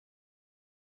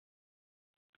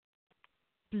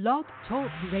Blog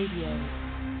Talk Radio.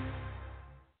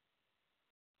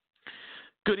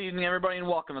 Good evening, everybody, and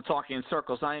welcome to Talking in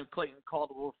Circles. I am Clayton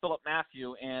Caldwell with Philip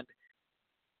Matthew, and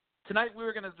tonight we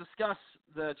were going to discuss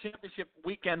the championship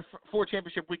weekend,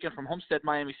 championship weekend from Homestead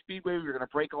Miami Speedway. We were going to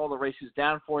break all the races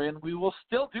down for you, and we will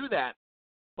still do that.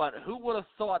 But who would have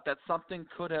thought that something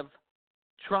could have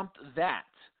trumped that?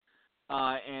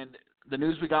 And the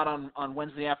news we got on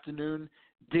Wednesday afternoon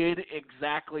did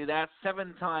exactly that.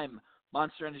 Seven-time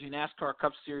Monster Energy NASCAR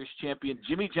Cup Series champion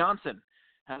Jimmie Johnson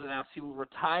has announced he will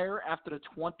retire after the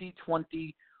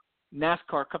 2020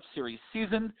 NASCAR Cup Series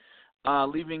season,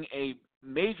 leaving a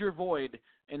major void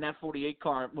in that 48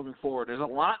 car moving forward. There's a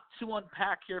lot to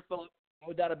unpack here, Philip.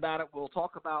 No doubt about it. We'll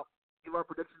talk about, give our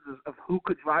predictions of who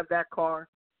could drive that car.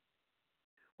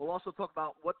 We'll also talk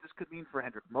about what this could mean for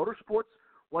Hendrick Motorsports,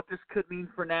 what this could mean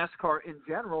for NASCAR in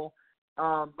general.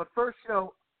 But first,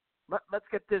 let's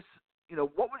get this.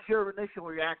 What was your initial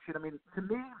reaction? I mean, to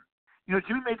me,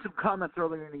 Jimmy made some comments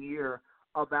earlier in the year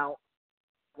about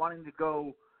wanting to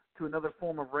go to another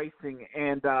form of racing,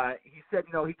 and he said,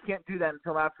 he can't do that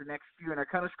until after next year. And I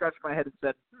kind of scratched my head and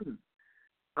said,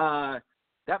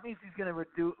 that means he's going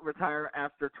to retire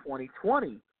after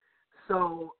 2020.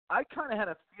 So I kind of had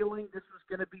a feeling this was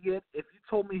going to be it. If you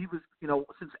told me he was,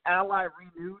 since Ally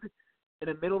renewed in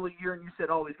the middle of the year and you said,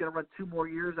 he's going to run 2 more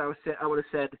years, I would have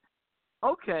said,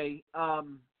 okay,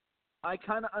 I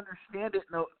kind of understand it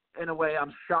in a way.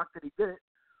 I'm shocked that he did it,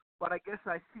 but I guess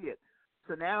I see it.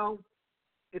 So now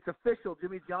it's official.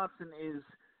 Jimmie Johnson is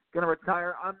going to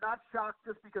retire. I'm not shocked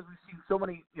just because we've seen so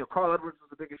many, Carl Edwards was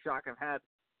the biggest shock I've had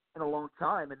in a long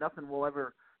time, and nothing will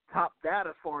ever top that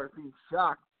as far as being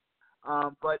shocked.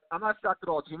 But I'm not shocked at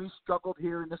all. Jimmy struggled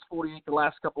here in this 48 the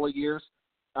last couple of years.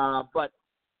 But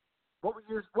what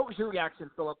was your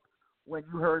reaction, Philip, when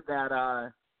you heard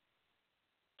that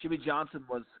Jimmie Johnson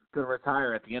was going to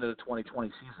retire at the end of the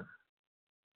 2020 season?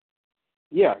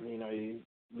 Yeah,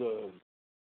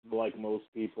 like most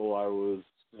people, I was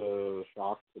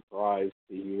shocked, surprised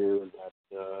to hear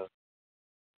that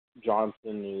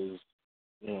Johnson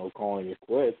is, calling it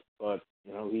quits. But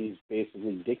he's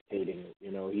basically dictating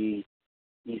it.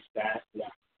 He sat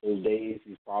those days.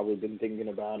 He's probably been thinking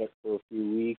about it for a few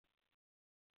weeks.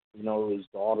 His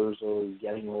daughters are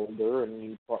getting older,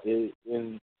 and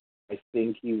I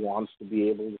think he wants to be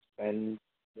able to spend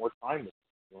more time with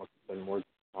them. He wants to spend more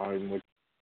time with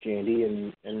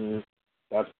Jandy, and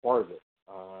that's part of it.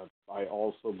 I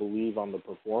also believe on the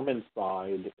performance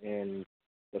side and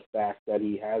the fact that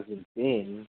he hasn't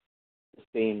been the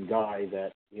same guy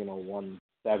that, won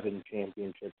 7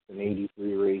 championships and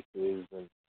 83 races and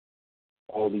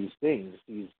all these things.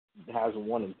 He hasn't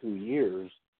won in 2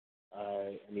 years.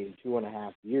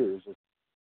 2.5 years.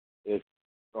 It's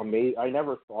amazing. I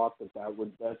never thought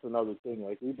that's another thing.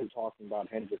 Like, we've been talking about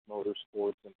Hendrick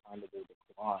Motorsports and kind of their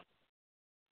decline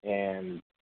and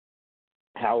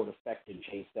how it affected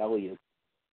Chase Elliott's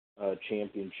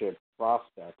championship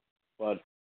prospect. But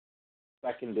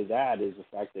second to that is the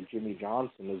fact that Jimmie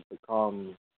Johnson has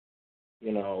become,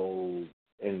 in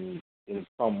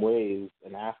some ways,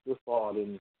 an afterthought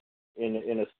in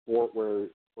a sport where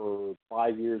for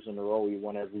 5 years in a row he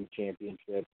won every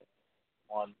championship,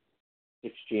 won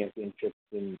 6 championships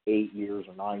in 8 years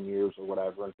or 9 years or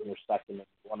whatever, and finished second in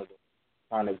one of them,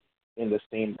 kind of in the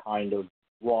same kind of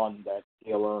run that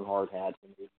Dale Earnhardt had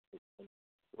from 86 and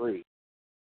 3.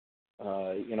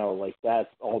 Like that's,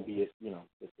 albeit,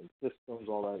 different systems,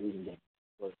 all that we can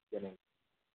get in.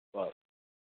 But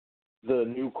the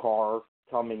new car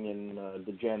coming in,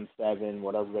 the Gen 7,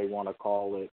 whatever they want to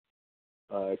call it,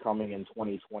 coming in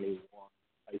 2021,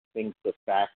 I think the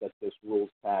fact that this rules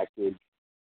package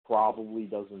probably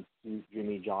doesn't suit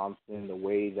Jimmie Johnson the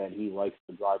way that he likes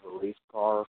to drive a race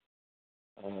car.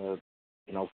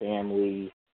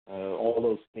 Family, all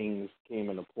those things came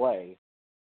into play.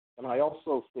 And I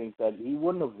also think that he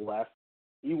wouldn't have left.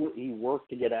 He worked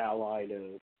to get Ally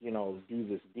to, do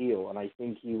this deal. And I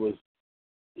think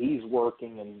he's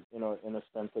working in a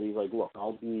sense that he's like, look,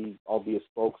 I'll be a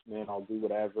spokesman. I'll do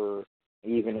whatever.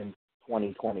 Even in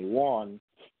 2021,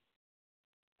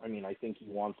 I think he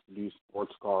wants to do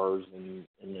sports cars, and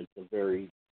it's a very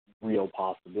real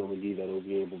possibility that he'll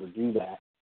be able to do that,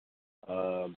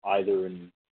 either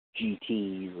in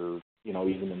GTs or,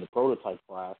 even in the prototype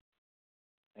class.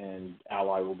 And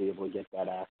Ally will be able to get that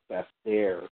access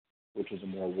there, which is a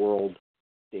more world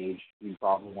stage. You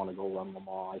probably want to go run Le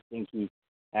Mans. I think he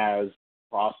has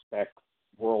prospects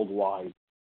worldwide.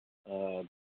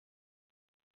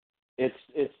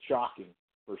 It's shocking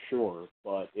for sure,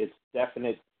 but it's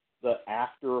definite.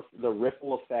 The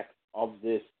ripple effects of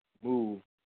this move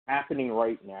happening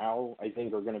right now, I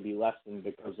think, are going to be lessened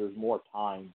because there's more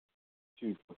time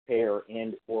to prepare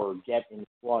and or get in the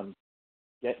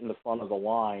front of the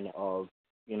line of,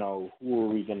 you know, who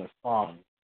are we going to sign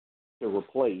to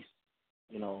replace,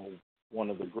 you know, one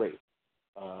of the greats.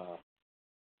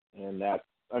 And that's,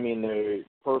 I mean, the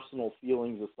personal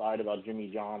feelings aside about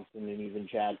Jimmie Johnson and even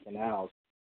Chad Canals,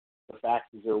 the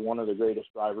fact is they're one of the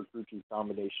greatest driver crew chief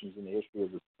combinations in the history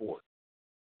of the sport.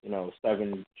 You know,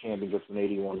 7 championships and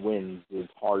 81 wins is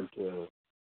hard to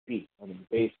beat. I mean,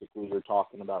 basically, you're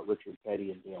talking about Richard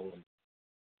Petty and Dale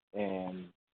Earnhardt. And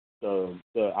the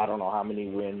I don't know how many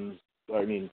wins. I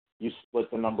mean, you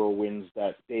split the number of wins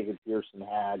that David Pearson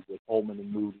had with Holman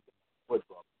and Moody and Wood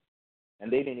Brothers.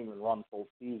 And they didn't even run full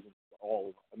seasons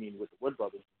with the Wood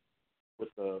Brothers, with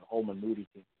the Holman Moody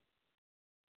team.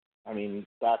 I mean,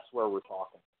 that's where we're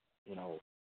talking, you know,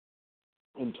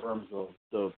 in terms of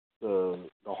the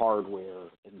hardware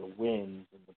and the wins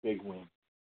and the big wins.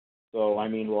 So, I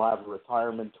mean, we'll have a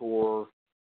retirement tour.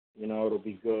 You know, it'll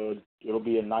be good. It'll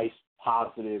be a nice,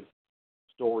 positive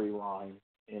storyline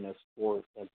in a sport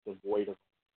that's devoid of.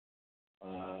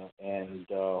 And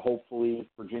hopefully,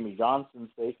 for Jimmie Johnson's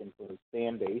sake and for his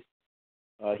fan base,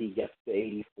 he gets to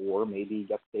 84, maybe he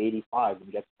gets to 85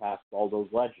 and gets past all those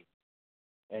legends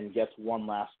and gets one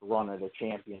last run at a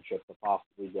championship to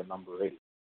possibly get number 8.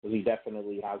 Because he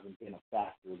definitely hasn't been a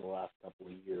factor the last couple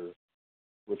of years,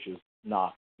 which is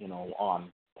not, you know,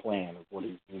 on plan of what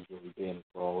he's usually been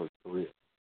for all his career.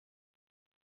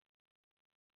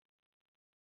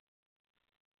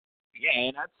 Yeah,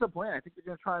 and that's the plan. I think they're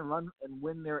going to try and run and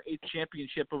win their 8th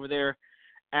championship over there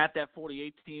at that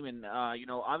 48 team. And, you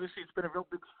know, obviously it's been a real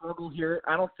big struggle here.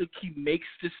 I don't think he makes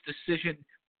this decision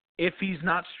if he's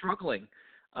not struggling.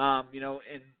 You know,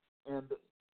 and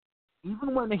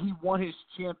even when he won his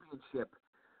championship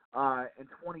in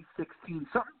 2016,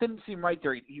 something didn't seem right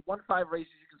there. He won 5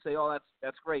 races. You can say, oh,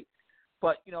 that's great.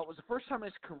 But, you know, it was the first time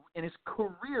in his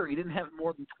career he didn't have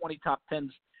more than 20 top 10s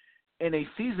in a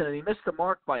season, and he missed the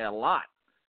mark by a lot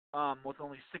with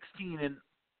only 16. And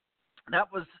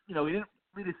that was, you know, he didn't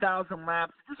lead 1,000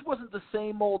 laps. It just wasn't the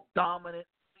same old dominant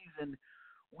season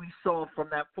we saw from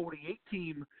that 48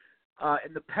 team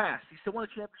in the past. He still won a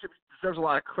championship, deserves a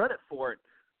lot of credit for it,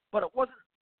 but it wasn't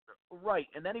right.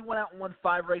 And then he went out and won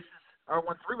 3 races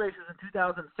in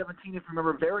 2017, if you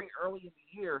remember, very early in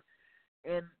the year.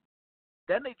 And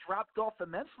then they dropped off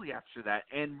immensely after that.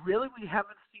 And really, we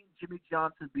haven't seen Jimmie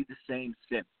Johnson be the same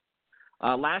since.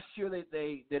 Last year,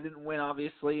 they didn't win,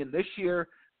 obviously. And this year,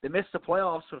 they missed the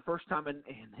playoffs for the first time in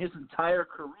his entire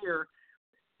career.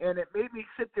 And it made me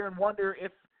sit there and wonder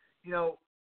if, you know,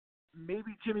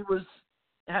 maybe Jimmie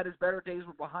had his better days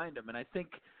were behind him. And I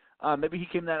think maybe he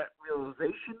came to that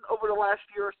realization over the last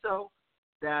year or so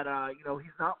that, you know,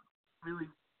 he's not really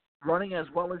running as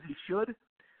well as he should.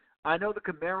 I know the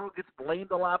Camaro gets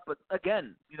blamed a lot, but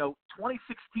again, you know,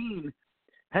 2016,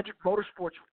 Hendrick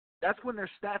Motorsports, that's when their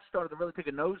stats started to really take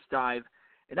a nosedive,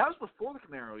 and that was before the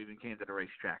Camaro even came to the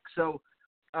racetrack. So,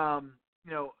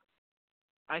 you know,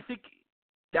 I think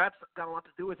that's got a lot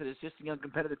to do with it. It's just the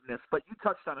uncompetitiveness. But you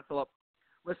touched on it, Philip.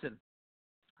 Listen,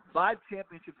 5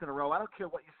 championships in a row. I don't care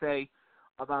what you say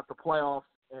about the playoffs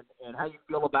and how you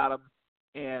feel about them,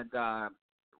 and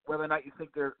whether or not you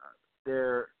think they're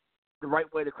the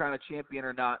right way to crown a champion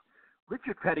or not.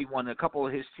 Richard Petty won a couple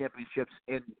of his championships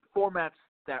in formats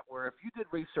that were, if you did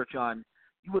research on,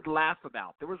 you would laugh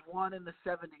about. There was one in the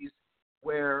 70s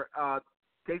where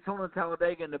Daytona and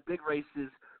Talladega in the big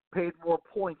races paid more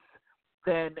points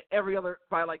than every other,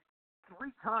 by like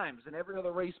 3 times in every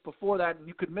other race before that, and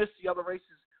you could miss the other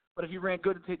races, but if you ran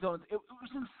good in Daytona, it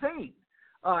was insane.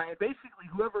 And basically,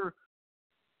 whoever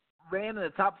ran in the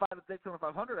top 5 of Daytona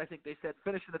 500, I think they said,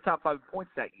 finished in the top 5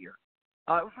 points that year.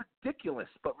 It was ridiculous,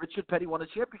 but Richard Petty won a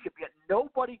championship, yet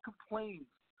nobody complains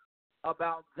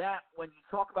about that when you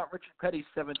talk about Richard Petty's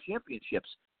 7 championships,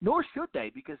 nor should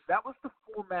they, because that was the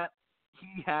format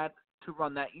he had to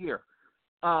run that year.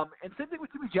 And same thing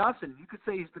with Jimmie Johnson. You could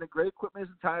say he's been a great equipment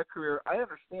his entire career. I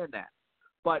understand that.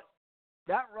 But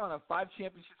that run of 5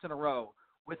 championships in a row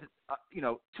with,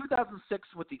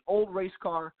 2006 with the old race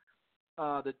car,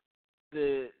 the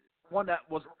one that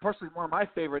was personally one of my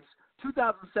favorites.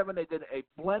 2007, they did a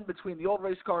blend between the old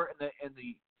race car and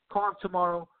the car of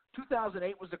tomorrow.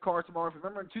 2008 was the car of tomorrow. If you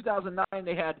remember, in 2009,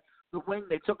 they had the wing.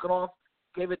 They took it off,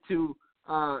 gave a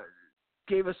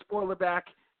spoiler back.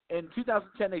 In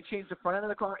 2010, they changed the front end of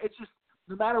the car. It's just,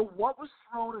 no matter what was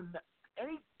thrown and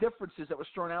any differences that was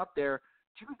thrown out there,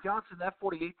 Jimmie Johnson, that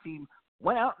 48 team,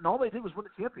 went out and all they did was win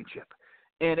the championship.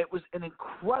 And it was an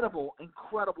incredible,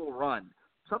 incredible run.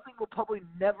 Something we'll probably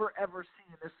never, ever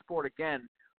see in this sport again.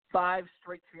 5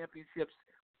 straight championships.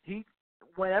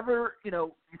 Whenever,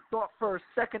 you thought for a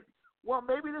second, well,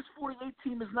 maybe this 48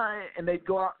 team is not, and they'd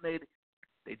go out and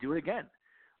they'd do it again.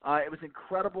 It was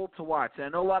incredible to watch. And I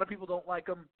know a lot of people don't like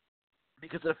him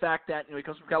because of the fact that, he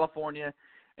comes from California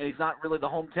and he's not really the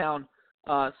hometown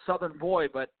Southern boy.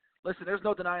 But listen, there's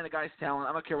no denying the guy's talent.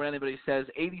 I don't care what anybody says.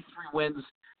 83 wins.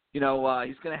 He's got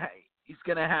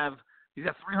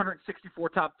 364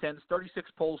 top 10s,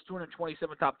 36 poles,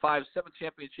 227 top 5s, 7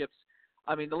 championships.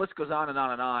 I mean, the list goes on and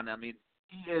on and on. I mean,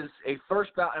 he is a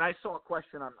first ballot, and I saw a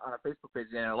question on a Facebook page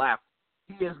and I laughed.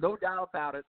 He is no doubt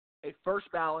about it, a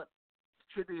first ballot,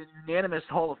 should be a unanimous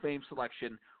Hall of Fame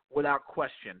selection without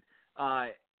question.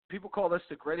 People call this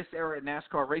the greatest era in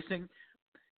NASCAR racing,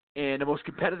 and the most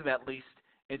competitive at least,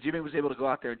 and Jimmie was able to go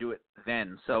out there and do it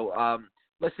then. So,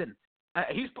 listen,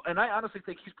 I honestly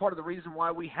think he's part of the reason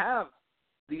why we have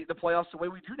the playoffs the way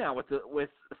we do now with the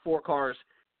 4 cars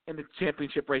in the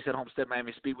championship race at Homestead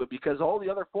Miami Speedway, because all the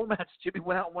other formats, Jimmie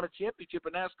went out and won a championship,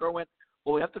 and NASCAR went,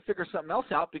 well, we have to figure something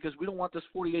else out because we don't want this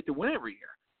 48 to win every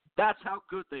year. That's how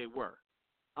good they were.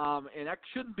 And that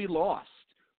shouldn't be lost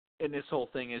in this whole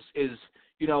thing is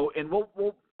and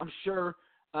we'll I'm sure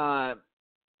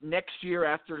next year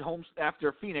after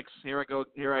Phoenix, here I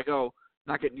go,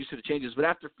 not getting used to the changes, but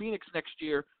after Phoenix next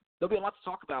year, there'll be a lot to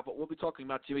talk about, but we'll be talking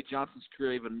about Jimmie Johnson's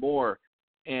career even more.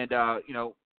 And,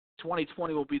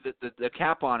 2020 will be the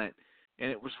cap on it. And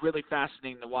it was really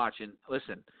fascinating to watch. And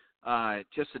listen,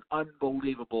 just an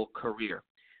unbelievable career.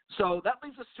 So that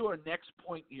leads us to our next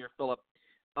point here, Philip.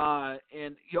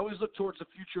 And you always look towards the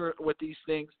future with these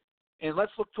things. And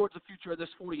let's look towards the future of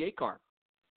this 48 car.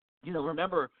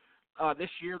 Remember, this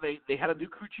year they had a new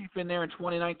crew chief in there in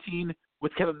 2019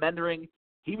 with Kevin Mendering.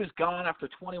 He was gone after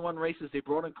 21 races. They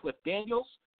brought in Cliff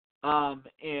Daniels,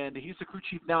 and he's the crew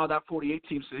chief now of that 48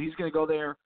 team. So he's going to go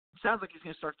there. Sounds like he's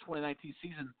going to start the 2019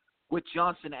 season with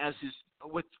Johnson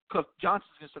with Cliff.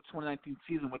 Johnson's going to start the 2019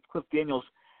 season with Cliff Daniels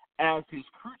as his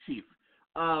crew chief.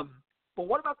 But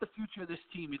what about the future of this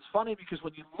team? It's funny because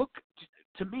when you look,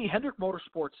 to me, Hendrick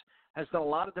Motorsports has done a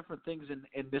lot of different things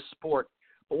in this sport.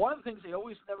 But one of the things they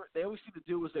always seem to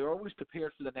do is they're always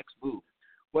prepared for the next move.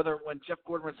 Whether when Jeff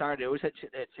Gordon retired, they always had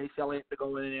Chase Elliott to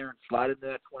go in there and slide into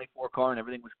that 24 car, and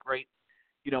everything was great.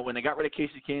 When they got rid of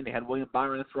Casey Kane, they had William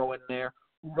Byron to throw in there.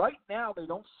 Right now, they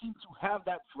don't seem to have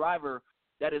that driver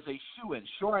that is a shoe-in.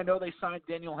 Sure, I know they signed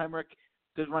Daniel Hendrick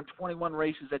to run 21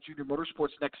 races at Junior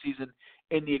Motorsports next season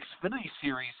in the Xfinity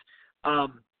Series,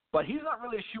 but he's not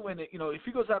really a shoe-in. If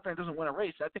he goes out there and doesn't win a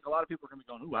race, I think a lot of people are going to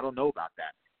be going, ooh, I don't know about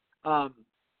that.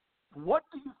 What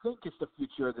do you think is the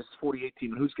future of this 48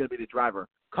 team, and who's going to be the driver?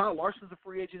 Kyle Larson's a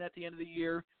free agent at the end of the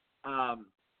year.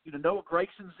 Noah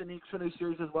Gregson's in the Xfinity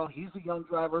Series as well. He's a young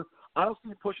driver. I don't see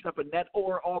him pushing up a Net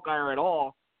or Allgaier at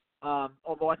all,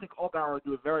 although I think Allgaier will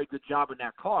do a very good job in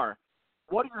that car.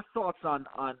 What are your thoughts on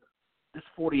this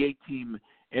 48 team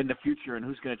in the future and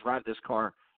who's going to drive this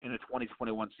car in the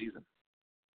 2021 season?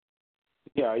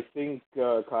 Yeah, I think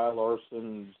Kyle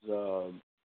Larson's,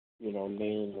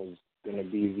 name is going to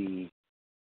be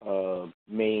the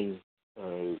main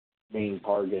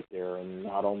target there, and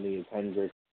not only is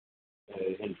Hendrick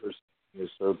interested in his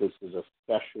services,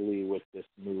 especially with this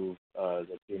move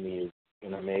that Jimmie is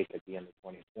going to make at the end of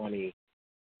 2020,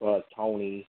 but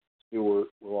Tony Stewart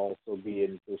will also be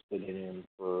interested in him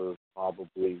for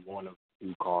probably one of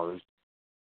 2 cars.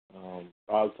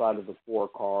 Outside of the 4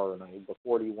 car, and the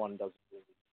 41 doesn't really,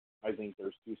 I think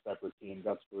there's 2 separate teams.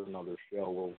 That's for another show.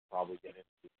 We'll probably get into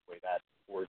the way that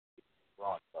 14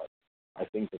 run, but I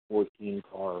think the 14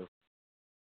 car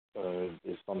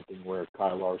is something where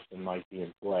Kyle Larson might be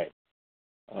in play.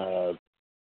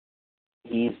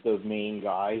 He's the main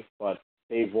guy, but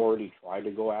they've already tried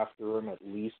to go after him at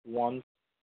least once,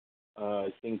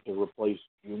 I think to replace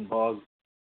Junebug,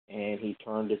 and he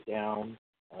turned it down.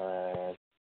 I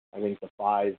think the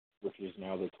 5, which is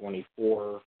now the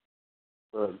 24,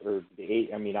 or the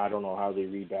 8, I don't know how they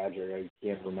rebadge it. I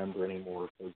can't remember anymore.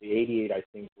 So the 88, I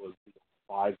think, was the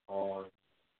 5 car,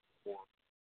 or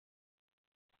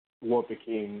what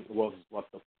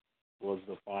was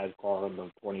the 5 car, and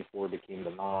the 24 became the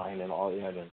 9, and all.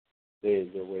 And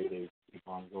the way they keep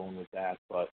on going with that.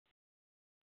 But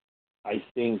I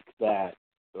think that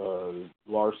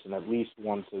Larson at least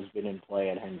once has been in play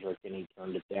at Hendrick, and he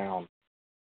turned it down.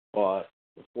 But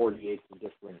the 48's a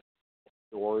different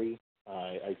story.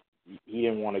 He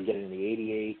didn't want to get in the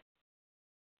 88,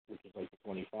 which is like the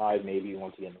 25. Maybe he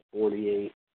wants to get in the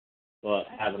 48. But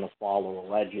having to follow a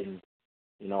legend,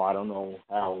 I don't know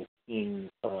how keen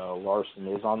Larson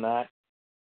is on that.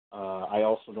 I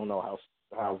also don't know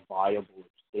how viable or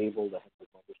stable the Hendrick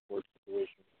Motorsports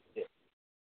situation is.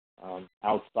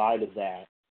 Outside of that,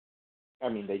 I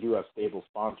mean, they do have stable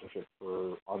sponsorship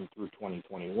through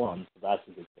 2021, so that's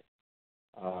a good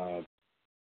thing.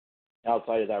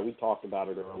 Outside of that, we talked about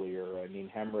it earlier. I mean,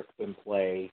 Hendrick's in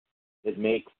play. It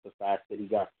makes the fact that he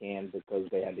got canned because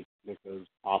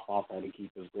Popoff had to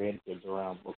keep his grandkids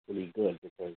around look pretty good,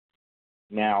 because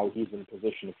now he's in a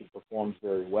position, if he performs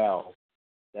very well,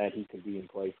 that he could be in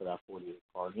play for that 48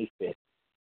 car, and he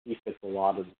fits a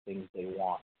lot of the things they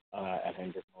want at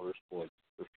Hendrick Motorsports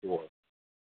for sure.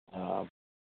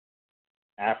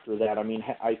 After that, I mean,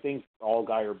 I think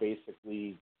Allgaier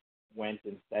basically went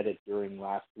and said it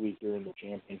last week during the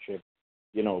championship,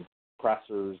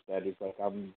 pressers, that is like,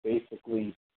 I'm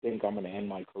basically think I'm going to end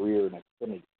my career in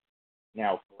Xfinity.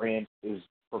 Now, Grant is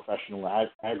professional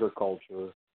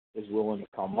agriculture, is willing to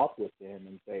come up with him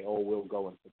and say, oh, we'll go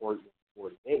and support you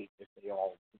in 48 if they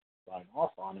all sign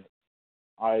off on it.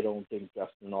 I don't think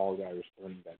Justin Allgaier is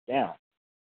turning that down.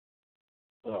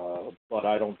 But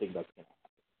I don't think that's going to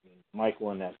happen. I mean, Michael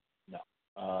Annett, no.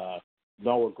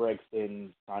 Noah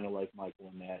Gregson, kind of like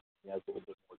Michael Annett. He has a little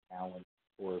bit more talent,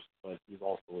 of course, but he's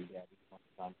also, again, he's a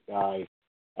one-time guy.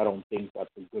 I don't think that's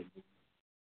a good move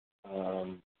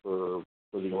for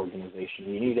the organization.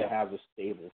 You need to have a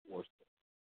stable force.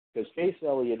 Because Chase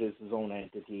Elliott is his own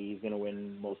entity. He's going to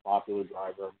win most popular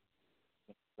driver.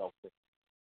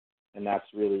 And that's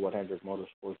really what Hendrick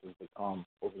Motorsports has become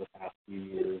over the past few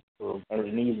years,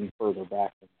 and even further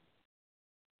back,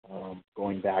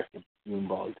 going back to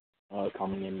Junebug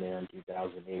coming in there in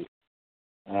 2008.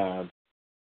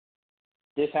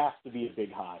 This has to be a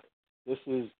big hire. This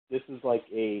is like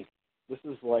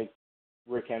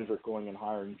Rick Hendrick going and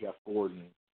hiring Jeff Gordon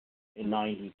in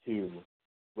 '92,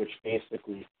 which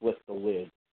basically flipped the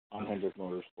lid on Hendrick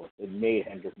Motorsports. It made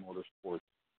Hendrick Motorsports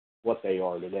what they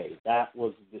are today. That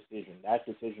was the decision. That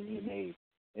decision he made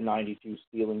in '92,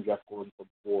 stealing Jeff Gordon from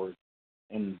Ford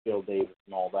and Bill Davis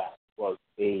and all that, was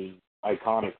a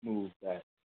iconic move that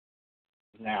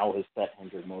now has set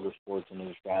Hendrick Motorsports into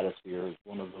the stratosphere as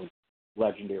one of those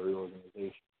legendary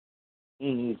organizations.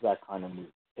 He needs that kind of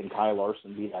move. Can Kyle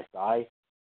Larson be that guy?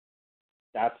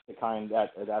 That's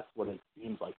what it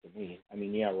seems like to me. I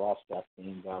mean, yeah, Ross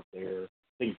Chastain out there. I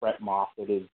think Brett Moffitt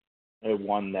is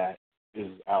one that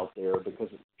is out there because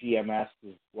GMS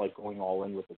is like going all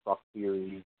in with the truck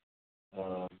series.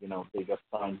 They just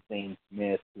signed Zane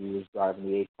Smith, who was driving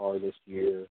the 8 car this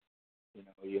year.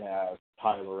 You have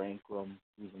Tyler Ankrum,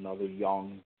 who's another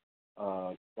young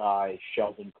guy.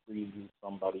 Sheldon Creed, who's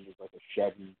somebody who's like a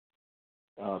Chevy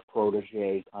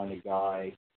protege kind of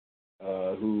guy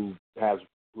who has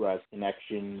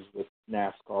connections with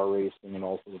NASCAR racing and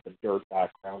also with a dirt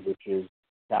background, which is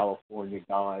California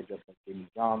guy, just like Jimmie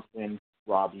Johnson,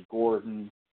 Robbie Gordon,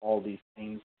 all these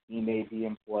things. He may be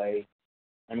in play.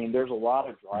 I mean, there's a lot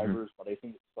of drivers, but I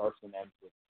think it starts and ends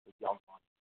with young money.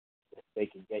 If they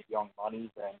can get young money,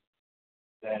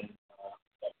 then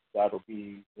that'll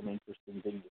be an interesting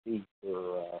thing to see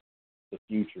for the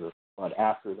future. But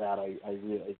after that, I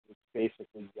really, it's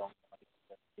basically young money.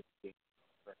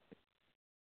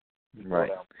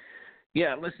 Right.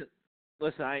 Yeah, listen,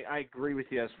 I agree with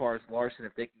you as far as Larson,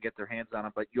 if they can get their hands on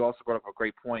him, but you also brought up a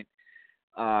great point.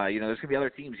 There's going to be other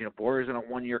teams. Boyer's in a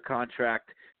 1-year contract.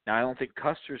 Now, I don't think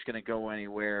Custer's going to go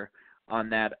anywhere on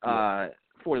that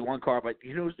 41 car, but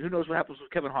who knows what happens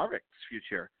with Kevin Harvick's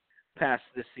future past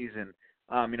this season.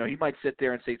 He might sit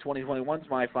there and say 2021's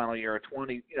my final year, or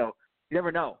 20, you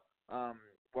never know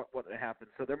what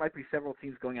happens. So there might be several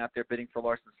teams going out there bidding for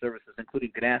Larson's services,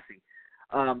 including Ganassi.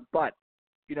 But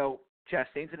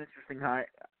Chastain's an interesting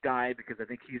guy because I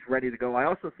think he's ready to go. I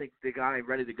also think the guy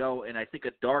ready to go, and I think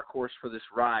a dark horse for this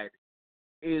ride,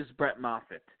 is Brett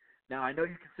Moffitt. Now, I know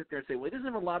you can sit there and say, well, he doesn't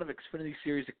have a lot of Xfinity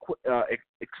Series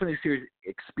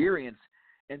experience,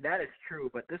 and that is true.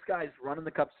 But this guy's running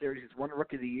the Cup Series. He's won the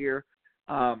Rookie of the Year.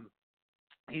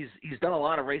 He's done a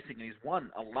lot of racing, and he's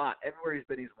won a lot. Everywhere he's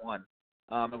been, he's won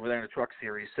over there in the Truck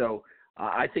Series. So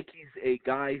I think he's a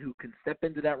guy who can step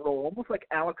into that role, almost like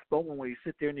Alex Bowman, where you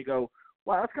sit there and you go,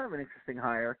 wow, that's kind of an interesting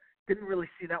hire. Didn't really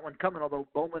see that one coming, although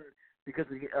Bowman, because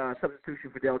of the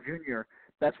substitution for Dale Jr.,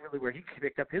 that's really where he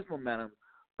picked up his momentum.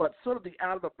 But sort of the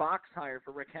out-of-the-box hire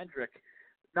for Rick Hendrick,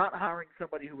 not hiring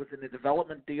somebody who was in a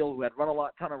development deal, who had run a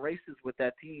ton of races with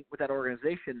that team, with that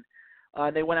organization,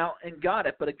 and they went out and got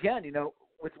it. But again,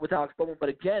 with Alex Bowman, but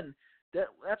again,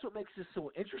 that's what makes this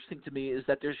so interesting to me, is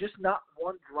that there's just not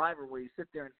one driver where you sit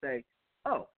there and say,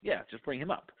 oh, yeah, just bring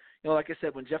him up. Like I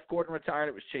said, when Jeff Gordon retired,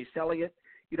 it was Chase Elliott,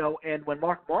 and when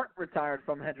Mark Martin retired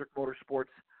from Hendrick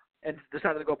Motorsports and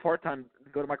decided to go part-time,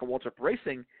 go to Michael Waltrip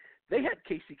Racing, they had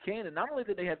Casey Kane, and not only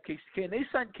did they have Casey Kane, they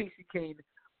signed Casey Kane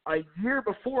a year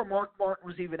before Mark Martin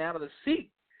was even out of the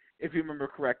seat, if you remember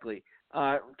correctly.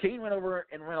 Kane went over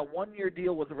and ran a 1-year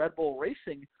deal with Red Bull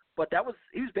Racing, but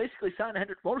he was basically signed to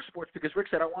Hendrick Motorsports because Rick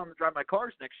said, I want him to drive my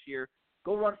cars next year.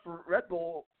 Go run for Red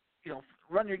Bull,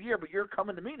 run your year, but you're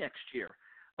coming to me next year.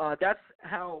 That's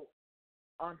how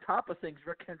on top of things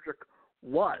Rick Hendrick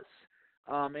was.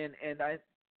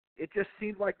 It just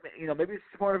seemed like, maybe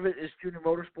part of it is Junior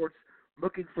Motorsports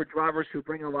looking for drivers who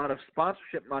bring a lot of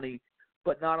sponsorship money,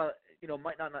 but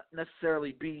might not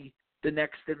necessarily be the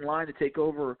next in line to take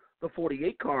over the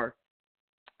 48 car.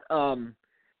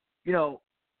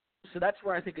 So that's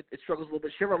where I think it struggles a little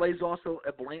bit. Chevrolet's also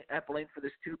at blame for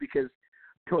this too, because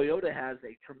Toyota has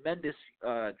a tremendous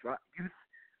youth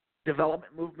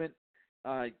development movement,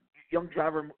 young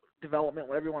driver development,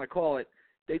 whatever you want to call it.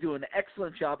 They do an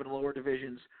excellent job in the lower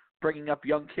divisions, bringing up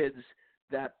young kids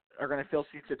that are going to fill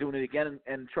seats. They're doing it again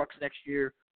in trucks next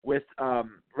year with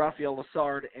Rafael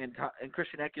Lassard and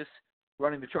Christian Eckes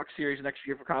running the truck series next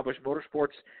year for Busch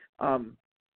Motorsports.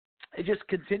 They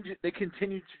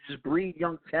continue to just breed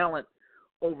young talent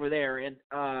over there, and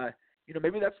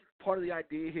maybe that's part of the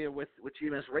idea here with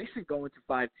GMS Racing going to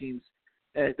 5 teams.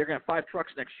 They're going to have 5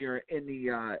 trucks next year in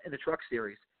the truck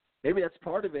series. Maybe that's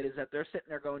part of it, is that they're sitting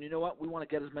there going, you know what, we want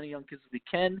to get as many young kids as we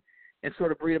can and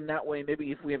sort of breed them that way.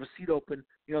 Maybe if we have a seat open,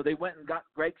 they went and got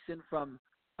Gregson from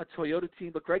a Toyota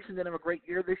team, but Gregson didn't have a great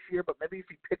year this year, but maybe if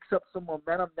he picks up some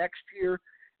momentum next year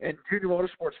and Junior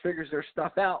Motorsports figures their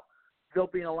stuff out, they'll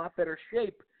be in a lot better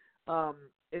shape.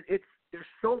 There's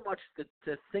so much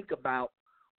to think about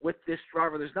with this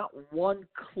driver. There's not one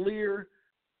clear,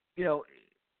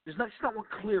 there's not one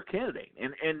clear candidate,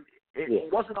 and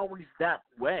it wasn't always that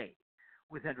way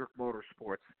with Hendrick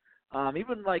Motorsports.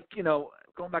 Even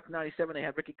going back to '97, they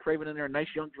had Ricky Craven in there, a nice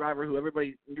young driver who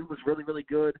everybody knew was really, really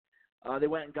good. They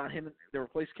went and got him. They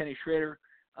replaced Kenny Schrader.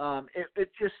 It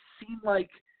just seemed like,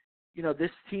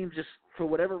 this team just, for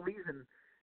whatever reason,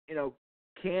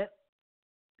 can't.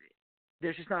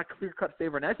 There's just not a clear-cut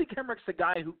favorite. And I think Hemrick's the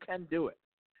guy who can do it.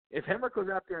 If Hendrick goes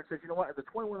out there and says, you know what, the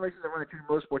 21 races I run at Junior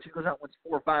Motorsports, he goes out and wins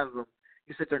 4 or 5 of them,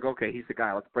 you sit there and go, okay, he's the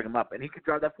guy, let's bring him up. And he could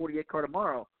drive that 48 car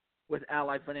tomorrow with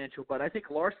Allied Financial. But I think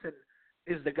Larson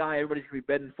is the guy everybody's going to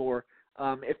be betting for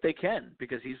if they can,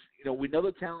 because he's, we know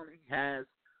the talent he has.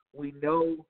 We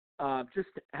know just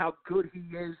how good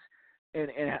he is and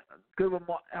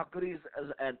how good he is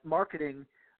at marketing.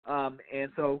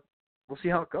 And so we'll see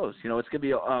how it goes. It's going to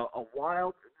be a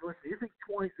wild. Listen, you think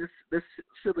this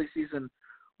silly season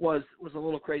was a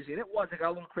little crazy, and it was. It got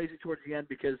a little crazy towards the end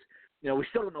because we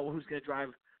still don't know who's going to drive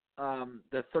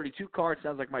the 32 car. It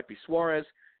sounds like it might be Suarez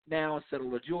now instead of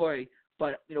LaJoie.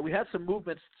 But we had some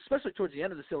movements, especially towards the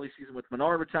end of the silly season with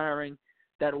Menard retiring,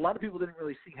 that a lot of people didn't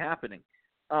really see happening.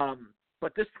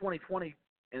 But this 2020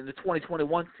 and the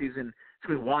 2021 season, it's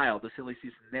been wild. The silly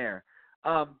season there.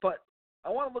 But I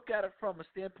want to look at it from a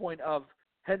standpoint of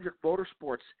Hendrick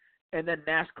Motorsports and then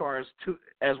NASCAR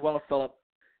as well, Philip,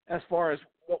 as far as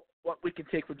what we can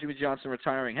take from Jimmie Johnson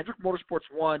retiring. Hendrick Motorsports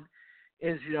 1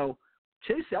 is,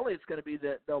 Chase Elliott's going to be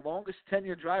the longest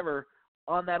tenure driver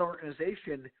on that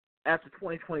organization after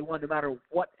 2021, no matter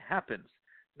what happens.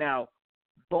 Now,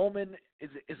 Bowman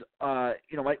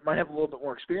might have a little bit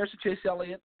more experience than Chase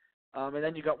Elliott, and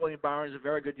then you got William Byron, who's a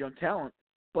very good young talent.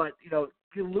 But,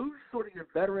 you lose sort of your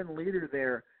veteran leader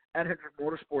there at Hendrick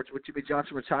Motorsports with Jimmie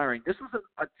Johnson retiring. This was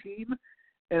a team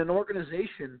and an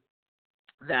organization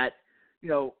that,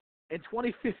 in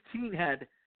 2015 had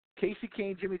Casey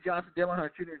Kane, Jimmie Johnson, Dale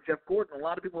Earnhardt Jr., and Jeff Gordon. A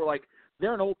lot of people were like,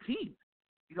 they're an old team.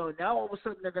 Now all of a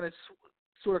sudden they're going to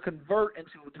sort of convert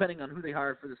into, depending on who they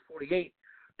hire for this 48,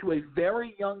 to a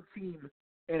very young team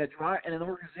and an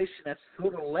organization that's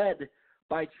sort of led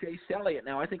by Chase Elliott.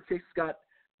 Now, I think Chase has got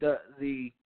the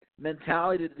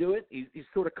mentality to do it. He's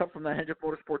sort of come from the Hendrick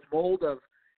Motorsports mold of,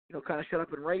 kind of shut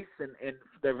up and race, and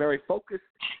they're very focused,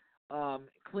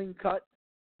 clean cut.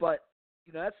 But,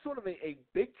 that's sort of a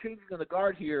big changing of the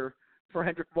guard here for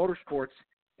Hendrick Motorsports.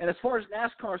 And as far as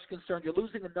NASCAR is concerned, you're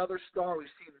losing another star. We've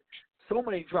seen so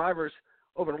many drivers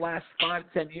over the last 5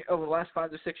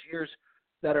 to 6 years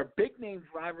that are big-name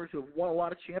drivers who have won a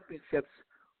lot of championships,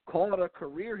 call it a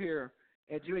career here,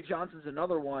 and Jimmie Johnson's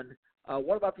another one.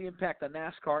 What about the impact on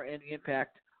NASCAR and the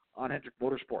impact on Hendrick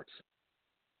Motorsports?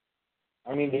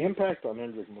 I mean, the impact on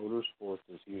Hendrick Motorsports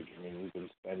is huge. I mean, we've been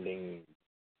spending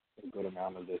a good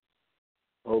amount of this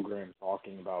program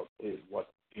talking about what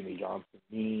Jimmie Johnson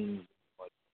means,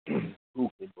 who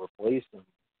can replace him.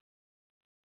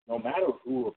 No matter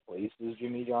who replaces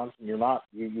Jimmie Johnson, you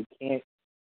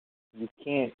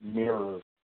can't mirror,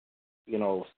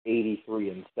 83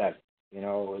 and 7.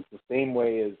 It's the same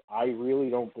way as I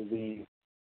really don't believe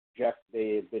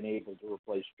they've been able to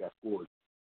replace Jeff Gordon.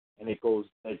 And it goes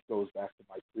back to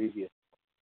my previous.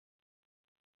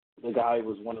 The guy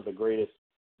was one of the greatest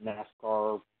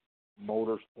NASCAR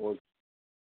motorsports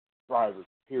drivers,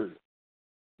 period.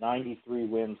 93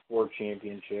 wins, 4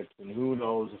 championships, and who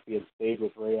knows if he had stayed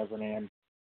with Ray Evernham,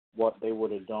 what they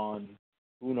would have done.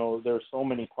 Who knows? There's so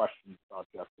many questions about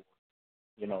Jeff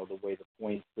Gordon, the way the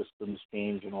point systems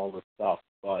change and all this stuff.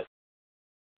 But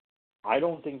I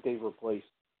don't think they've replaced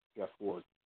Jeff Gordon.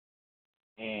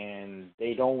 And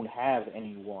they don't have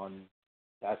anyone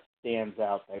that stands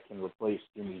out that can replace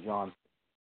Jimmie Johnson.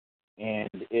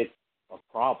 And it's a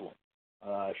problem.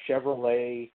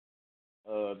 Chevrolet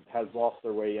has lost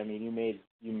their way. I mean,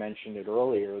 you mentioned it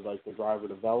earlier, like the driver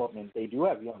development. They do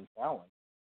have young talent,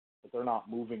 but they're not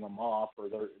moving them off, or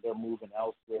they're moving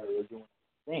elsewhere. They're doing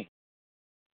things.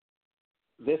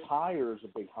 This hire is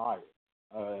a big hire.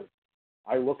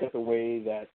 I look at the way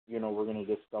that we're going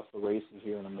to discuss the races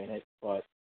here in a minute, but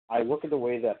I look at the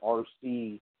way that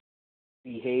RC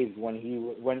behaves when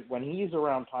he's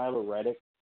around Tyler Reddick.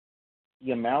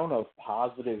 The amount of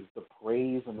positive, the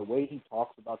praise, and the way he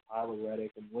talks about Tyler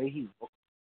Reddick, and the way he looks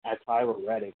at Tyler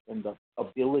Reddick, and the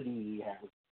ability he has,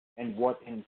 and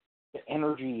the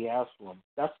energy he has for him.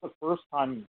 That's the first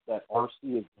time that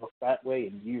RC has looked that way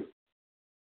in years.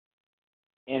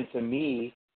 And to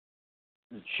me,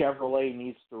 Chevrolet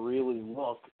needs to really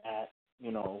look at,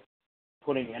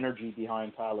 putting energy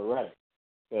behind Tyler Reddick.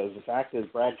 Because the fact is,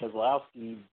 Brad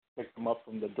Keselowski picked him up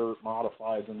from the dirt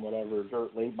modifieds and whatever,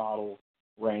 dirt late model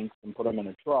ranks, and put him in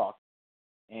a truck.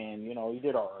 And, he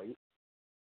did all right.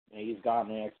 And he's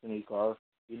gotten an Xfinity car.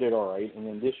 He did all right. And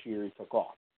then this year he took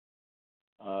off.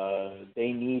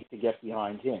 They need to get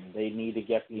behind him. They need to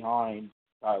get behind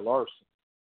Kyle Larson.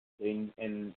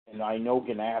 And I know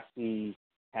Ganassi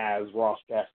has Ross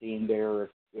Chastain there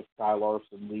if Kyle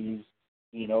Larson leaves.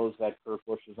 He knows that Kurt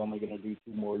Busch is only going to do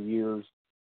 2 more years.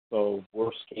 So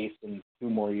worst case, in 2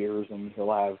 more years, and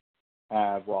he'll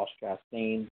have Ross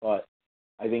Chastain. But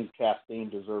I think Chastain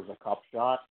deserves a cup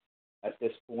shot at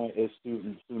this point, is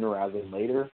sooner rather than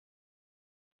later.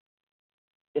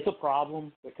 It's a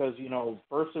problem because,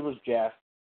 first it was Jeff,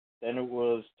 then it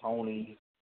was Tony,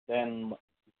 then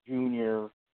Junior,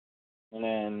 and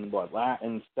then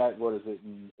in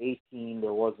 18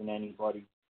 there wasn't anybody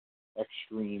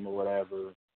extreme or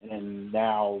whatever. And then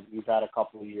now we've had a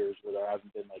couple of years where there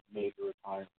hasn't been major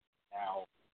retirement. Now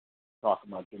talking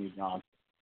about Jimmie Johnson.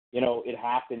 It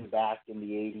happened back in the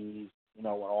 80s, when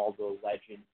all those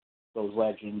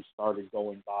legends started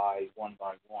going by one,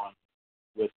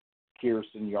 with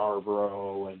Kirsten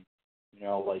Yarborough and,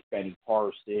 Benny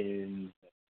Parsons,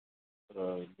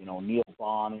 Neil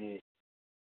Bonnet,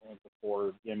 and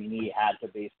before, he had to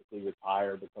basically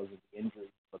retire because of the injuries.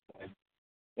 But then,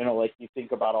 you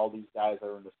think about all these guys that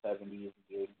are in the 70s and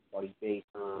the 80s, Buddy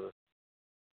Baker,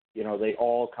 they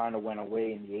all kind of went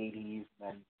away in the 80s, and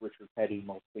then Richard Petty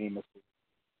most famously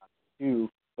too,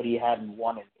 but he hadn't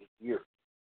won in 8 years.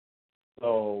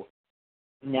 So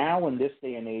now in this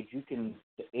day and age,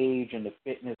 the age and the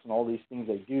fitness and all these things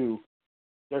they do,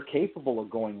 they're capable of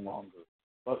going longer.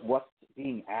 But what's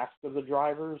being asked of the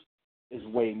drivers is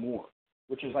way more,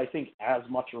 which is, I think, as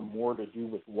much or more to do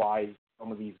with why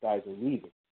some of these guys are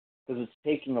leaving. Because it's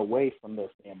taking away from their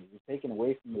families. It's taking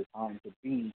away from their time to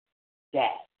be dad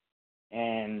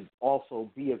and also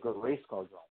be a good race car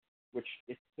driver, which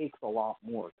it takes a lot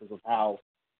more because of how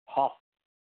tough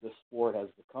the sport has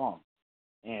become.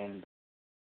 And,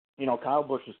 Kyle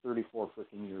Busch is 34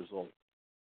 freaking years old.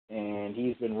 And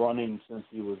he's been running since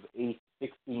he was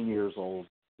 16 years old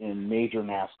in major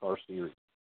NASCAR series.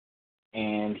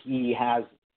 And he's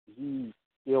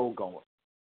still going.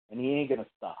 And he ain't going to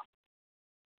stop.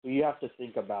 So you have to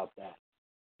think about that.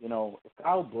 If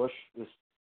Kyle Busch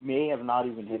may have not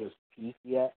even hit his peak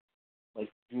yet, like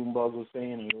Junebug was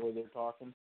saying, and the way they're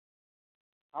talking,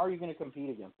 how are you going to compete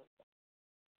against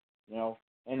that?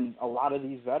 And a lot of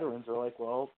these veterans are like,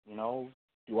 well,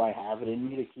 do I have it in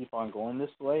me to keep on going this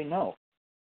way? No.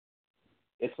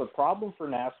 It's a problem for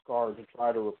NASCAR to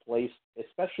try to replace,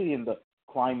 especially in the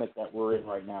climate that we're in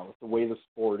right now, with the way the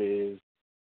sport is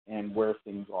and where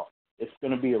things are. It's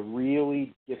going to be a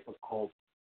really difficult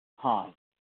time.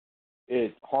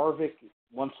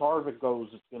 Once Harvick goes,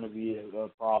 it's going to be a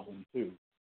problem too.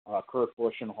 Kurt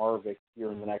Busch and Harvick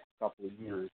here in the next couple of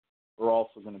years are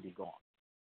also going to be gone.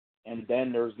 And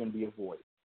then there's going to be a void.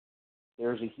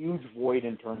 There's a huge void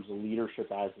in terms of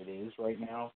leadership as it is right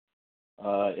now,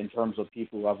 in terms of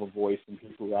people who have a voice and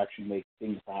people who actually make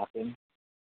things happen.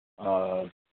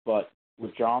 But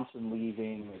with Johnson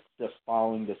leaving, it's just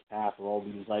following this path of all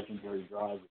these legendary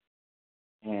drivers.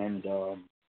 And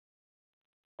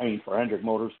I mean, for Hendrick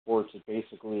Motorsports, it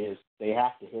basically is they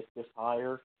have to hit this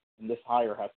hire, and this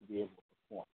hire has to be able to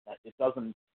perform. It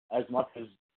doesn't, as much as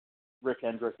Rick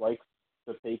Hendrick likes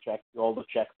to pay all the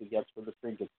checks he gets for the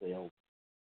trinket sales,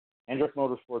 Hendrick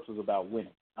Motorsports is about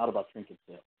winning, not about trinket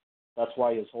sales. That's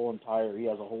why he has a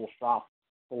whole shop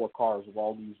full of cars of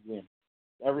all these wins.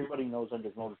 Everybody knows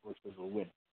Hendrick Motorsports is a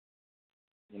winner,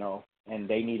 and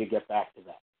they need to get back to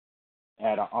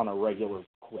that on a regular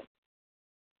clip.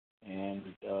 And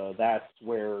that's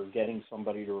where getting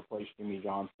somebody to replace Jimmie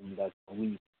Johnson that's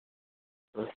elite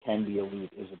or can be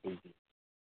elite is a big deal.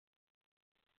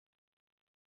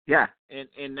 Yeah,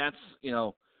 and that's,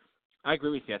 I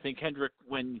agree with you. I think Hendrick,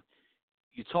 when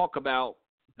you talk about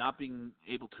not being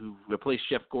able to replace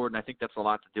Jeff Gordon, I think that's a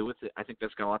lot to do with it. I think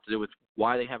that's got a lot to do with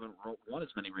why they haven't won as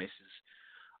many races.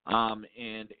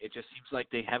 And it just seems like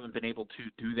they haven't been able to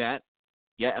do that.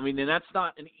 Yeah, I mean, and that's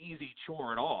not an easy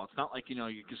chore at all. It's not like, you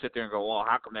can sit there and go, well,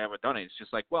 how come they haven't done it? It's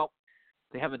just like, well,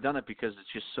 they haven't done it because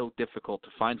it's just so difficult to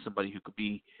find somebody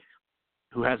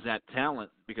who has that talent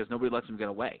because nobody lets them get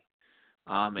away.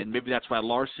 And maybe that's why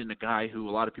Larson, a guy who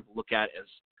a lot of people look at as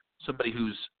somebody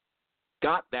who's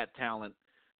got that talent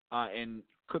and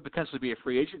could potentially be a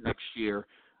free agent next year,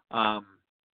 a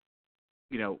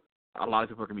lot of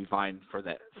people are going to be vying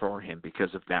for him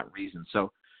because of that reason.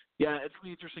 So, yeah, it's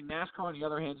really interesting. NASCAR, on the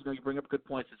other hand, you bring up good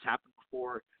points. It's happened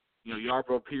before.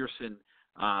 Yarborough, Pearson,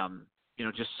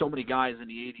 just so many guys in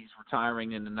the 80s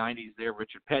retiring in the 90s there,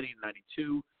 Richard Petty in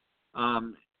 92.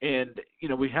 And,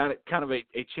 we had kind of a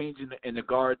change in the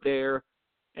guard there.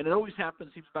 And it always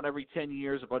happens, seems about every 10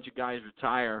 years, a bunch of guys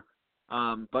retire.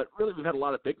 But really, we've had a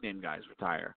lot of big-name guys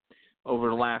retire over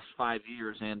the last 5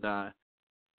 years. And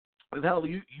we've had a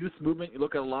youth movement. You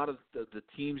look at a lot of the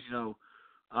teams,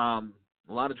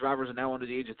 a lot of drivers are now under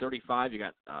the age of 35. You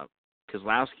got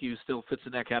Keselowski, who still fits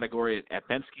in that category at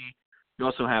Penske. You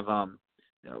also have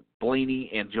Blaney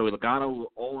and Joey Logano,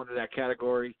 all under that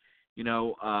category.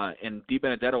 And Di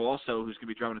Benedetto also, who's going to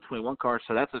be driving a 21 car.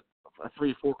 So that's a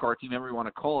 3 or 4 car team, however you want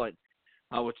to call it,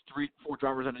 with 3 or 4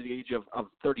 drivers under the age of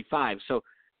 35. So,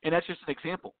 and that's just an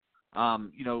example.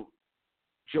 Joe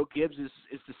Gibbs is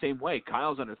the same way.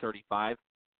 Kyle's under 35.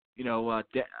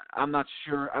 I'm not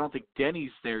sure. I don't think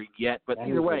Denny's there yet, but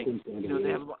either way, they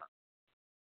have.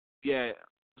 Yeah,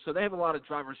 so they have a lot of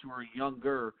drivers who are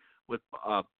younger with,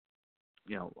 Bell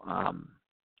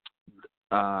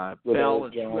and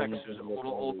Truex is a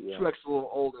little old. Yeah. Truex is a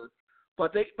little older,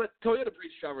 but Toyota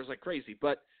breeds drivers like crazy.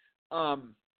 But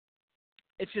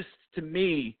it's just, to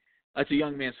me, it's a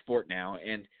young man's sport now,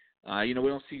 and we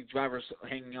don't see drivers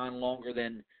hanging on longer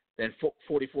than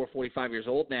 44, 45 years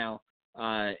old now.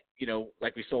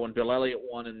 Like we saw when Bill Elliott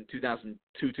won in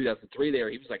 2002, 2003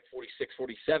 there, he was like 46,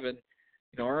 47.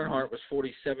 Earnhardt was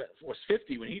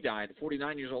 50 when he died,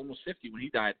 49 years old, almost 50 when he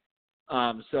died.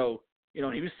 So, he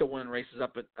was still winning races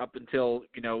up until,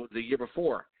 the year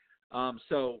before.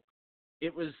 So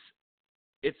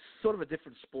it's sort of a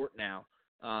different sport now.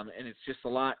 And it's just a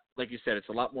lot, like you said, it's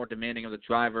a lot more demanding of the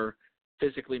driver,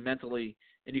 physically, mentally,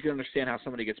 and you can understand how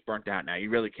somebody gets burnt out now. You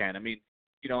really can. I mean,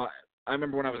 I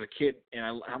remember when I was a kid,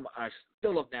 and I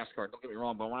still love NASCAR, don't get me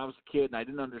wrong, but when I was a kid and I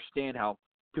didn't understand how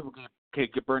people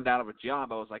could get burned out of a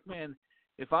job, I was like, man,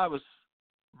 if I was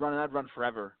running, I'd run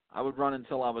forever. I would run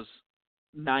until I was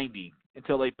 90,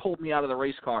 until they pulled me out of the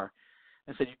race car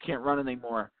and said, you can't run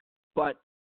anymore. But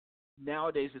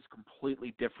nowadays it's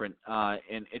completely different,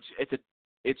 and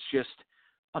it's just,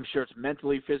 I'm sure it's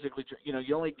mentally, physically,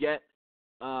 you only get,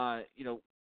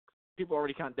 people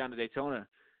already count down to Daytona.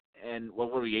 And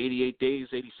what were we, 88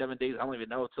 days, 87 days? I don't even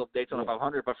know until Daytona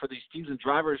 500. But for these teams and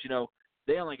drivers,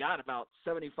 they only got about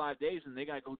 75 days, and they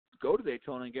got to go to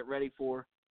Daytona and get ready for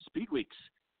Speed Weeks.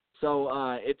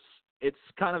 So it's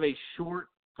kind of a short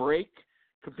break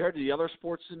compared to the other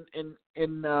sports in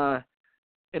the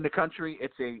country.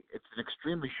 It's an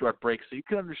extremely short break, so you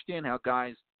can understand how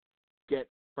guys get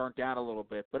burnt out a little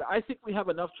bit. But I think we have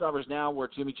enough drivers now where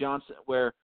Jimmie Johnson,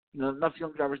 enough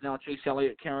young drivers now, Chase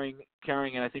Elliott carrying,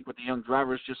 and I think with the young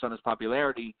drivers just on his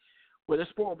popularity, where the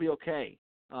sport will be okay.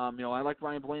 I like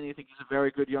Ryan Blaney. I think he's a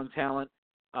very good young talent.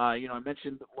 I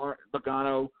mentioned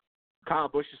Logano. Kyle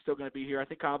Busch is still going to be here. I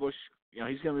think Kyle Busch, he's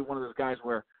going to be one of those guys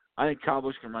where I think Kyle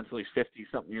Busch can run until he's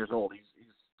 50-something years old. He's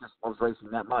just loves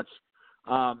racing that much.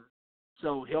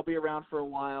 So he'll be around for a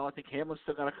while. I think Hamlin's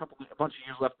still got a bunch of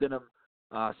years left in him.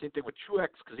 Same thing with Truex,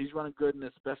 because he's running good, and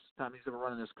it's the best time he's ever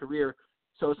run in his career.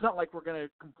 So it's not like we're going to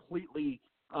completely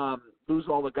lose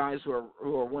all the guys who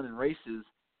are winning races,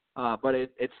 but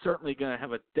it's certainly going to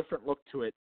have a different look to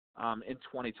it in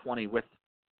 2020 with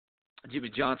Jimmie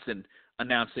Johnson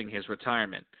announcing his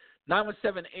retirement.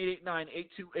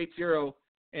 917-889-8280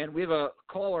 And we have a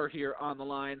caller here on the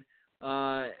line.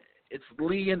 It's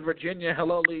Lee in Virginia.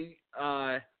 Hello, Lee.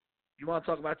 You want to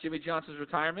talk about Jimmie Johnson's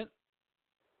retirement?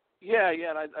 Yeah,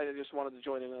 and I just wanted to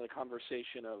join in on the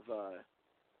conversation of,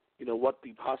 what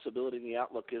the possibility and the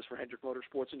outlook is for Hendrick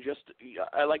Motorsports, and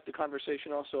I like the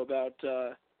conversation also about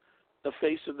the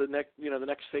face of the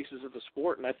next faces of the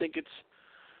sport, and I think it's,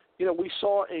 we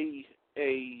saw a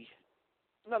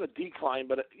not a decline,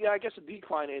 but I guess a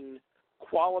decline in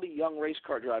quality young race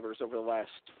car drivers over the last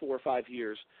 4 or 5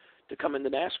 years to come into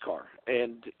NASCAR,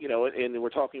 and and we're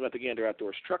talking about the Gander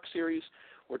Outdoors Truck Series,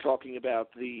 we're talking about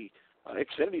the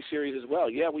Xfinity Series as well.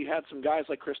 Yeah, we had some guys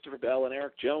like Christopher Bell and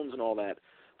Eric Jones and all that,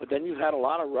 but then you've had a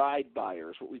lot of ride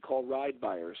buyers, what we call ride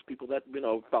buyers, people that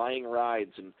buying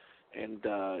rides and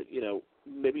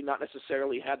maybe not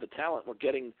necessarily had the talent. We're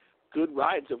getting good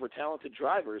rides over talented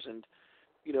drivers, and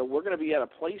we're going to be at a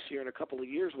place here in a couple of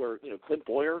years where Clint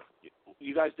Boyer,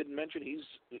 you guys didn't mention,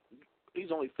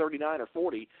 he's only 39 or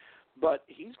 40, but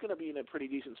he's going to be in a pretty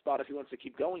decent spot if he wants to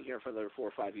keep going here for another 4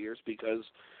 or 5 years, because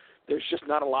there's just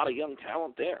not a lot of young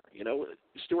talent there.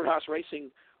 Stewart-Haas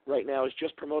Racing right now has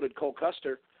just promoted Cole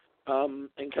Custer, and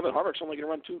Kevin Harvick's only going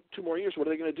to run two more years. What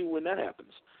are they going to do when that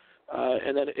happens?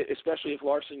 And then especially if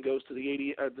Larson goes to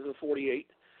the 48.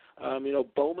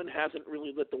 Bowman hasn't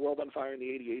really lit the world on fire in the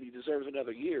 88. He deserves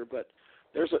another year, but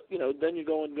there's then you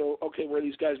go, okay, where are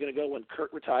these guys going to go when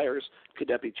Kurt retires? Could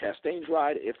that be Chastain's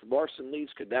ride? If Larson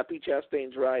leaves, could that be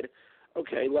Chastain's ride?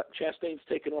 Okay, Chastain's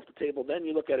taken off the table. Then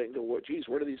you look at it and go, well, geez,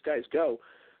 where do these guys go?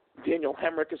 Daniel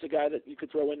Hemrick is a guy that you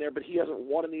could throw in there, but he hasn't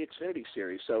won in the Xfinity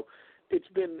Series. So it's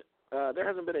been there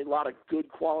hasn't been a lot of good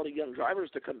quality young drivers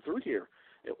to come through here.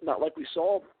 Not like we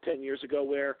saw 10 years ago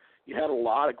where you had a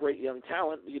lot of great young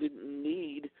talent. You didn't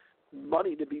need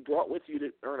money to be brought with you to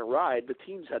earn a ride. The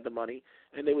teams had the money,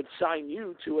 and they would sign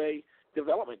you to a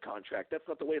development contract. That's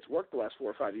not the way it's worked the last 4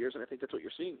 or 5 years, and I think that's what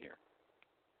you're seeing here.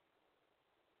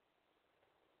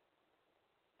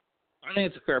 I think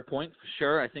it's a fair point, for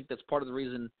sure. I think that's part of the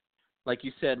reason, like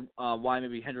you said, why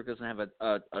maybe Hendrick doesn't have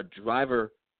a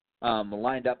driver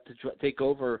lined up to take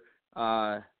over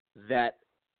that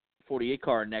 48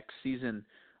 car next season.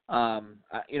 I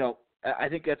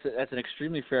think that's an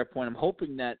extremely fair point. I'm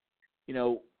hoping that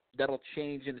that'll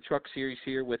change in the Truck Series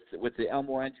here with the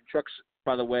Elmore engine trucks.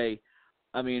 By the way,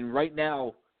 I mean right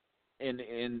now,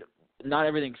 and not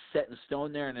everything's set in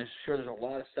stone there, and I'm sure there's a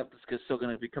lot of stuff that's still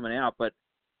going to be coming out. But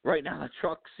right now, the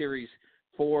Truck Series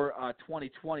for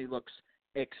 2020 looks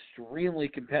extremely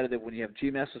competitive when you have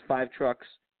GMS with 5 trucks,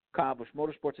 Kyle Busch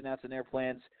Motorsports announcing their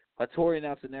plans, Hattori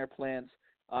announcing their plans.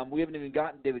 We haven't even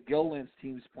gotten David Gilliland's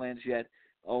team's plans yet,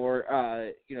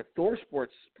 or Thor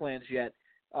Sports plans yet.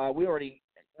 It's going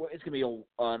to be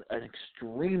an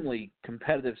extremely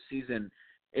competitive season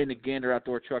in the Gander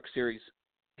Outdoor Truck Series,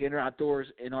 Gander Outdoors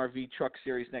and RV Truck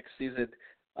Series next season.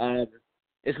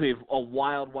 It's going to be a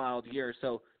wild, wild year.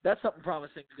 So that's something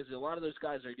promising because a lot of those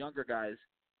guys are younger guys.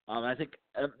 I think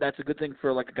that's a good thing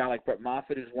for like a guy like Brett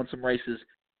Moffitt who's won some races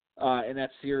in that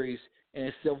series and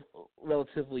is still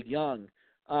relatively young.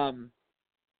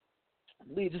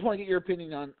 Lee, just want to get your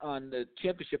opinion on the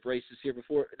championship races here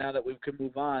now that we can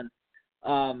move on.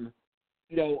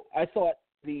 I thought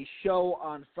the show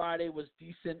on Friday was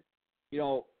decent.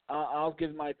 I'll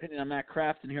give my opinion on Matt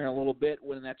Crafton here in a little bit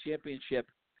winning that championship.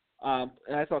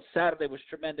 And I thought Saturday was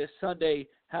tremendous. Sunday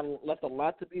left a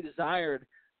lot to be desired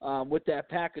with that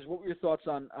package. What were your thoughts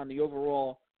on the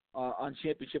overall on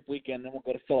championship weekend? Then we'll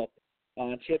go to Philip.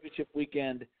 On championship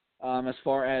weekend as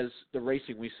far as the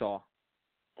racing we saw.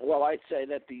 Well, I'd say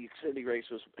that the Xfinity race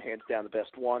was hands down the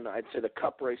best one. I'd say the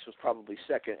Cup race was probably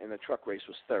second, and the truck race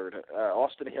was third.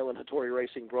 Austin Hill and Hattori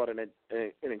Racing brought in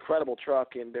an incredible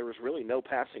truck, and there was really no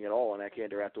passing at all in that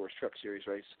Gander Outdoors Truck Series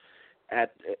race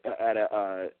at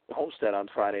Homestead on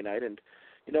Friday night. And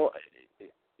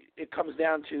it comes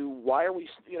down to why are we?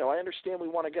 I understand we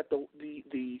want to get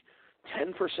the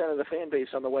 10% of the fan base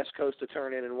on the West Coast to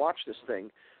turn in and watch this thing.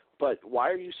 But why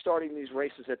are you starting these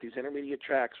races at these intermediate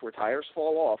tracks where tires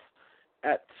fall off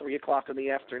at 3 o'clock in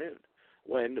the afternoon?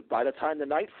 When by the time the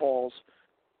night falls,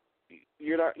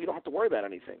 you don't have to worry about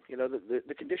anything.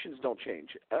 The conditions don't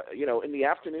change. In the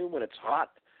afternoon when it's hot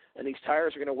and these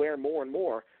tires are going to wear more and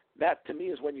more, that to me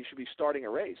is when you should be starting a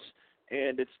race.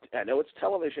 And I know it's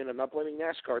television. I'm not blaming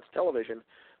NASCAR. It's television.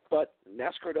 But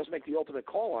NASCAR does make the ultimate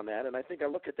call on that. And I think I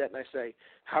look at that and I say,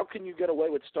 how can you get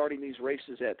away with starting these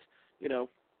races at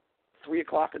 3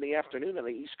 o'clock in the afternoon on the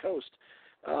East Coast,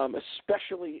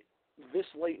 especially this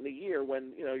late in the year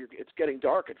when it's getting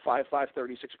dark at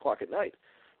 5:30, 6 o'clock at night.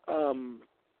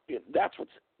 That's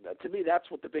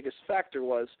what the biggest factor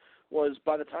was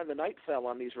by the time the night fell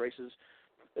on these races,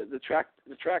 the track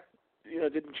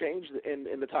didn't change,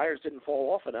 and the tires didn't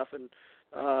fall off enough, and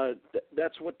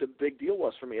that's what the big deal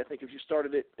was for me. I think if you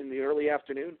started it in the early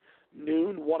afternoon,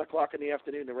 noon, 1 o'clock in the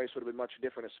afternoon, the race would have been much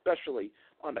different, especially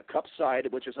on the Cup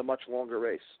side, which is a much longer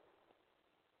race.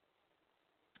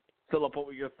 Philip, what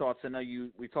were your thoughts? I know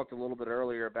we talked a little bit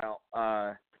earlier about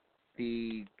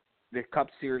the Cup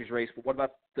Series race, but what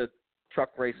about the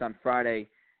truck race on Friday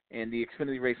and the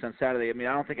Xfinity race on Saturday? I mean,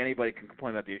 I don't think anybody can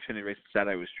complain about the Xfinity race on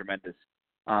Saturday. It was tremendous.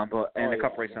 The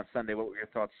Cup race on Sunday, what were your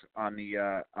thoughts on the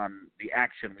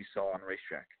action we saw on the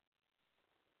racetrack?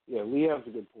 Yeah, Lee has a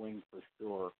good point for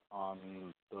sure on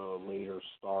the later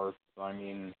starts. I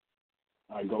mean,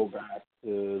 I go back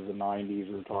to the 90s.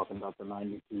 We were talking about the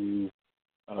 92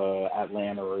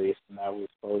 Atlanta race, and that was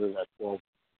started at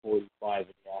 12:45 in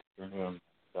the afternoon.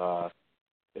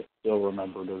 It's still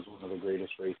remembered as one of the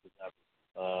greatest races ever.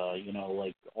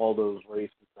 Like all those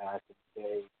races back in the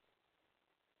day,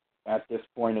 at this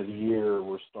point of the year,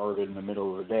 were started in the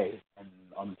middle of the day. And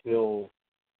until,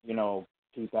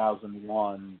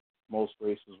 2001, most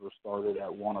races were started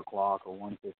at 1 o'clock or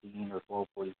 1:15 or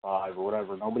 12:45 or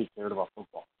whatever. Nobody cared about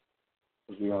football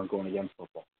because we aren't going against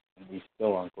football, and we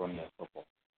still aren't going against football.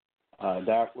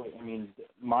 That way, I mean,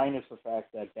 minus the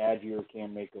fact that bad year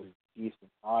can make a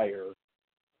decent tire,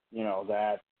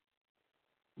 that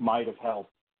might have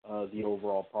helped the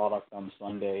overall product on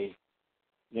Sunday.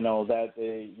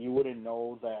 You wouldn't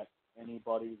know that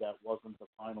anybody that wasn't the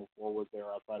final forward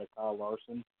there outside of Kyle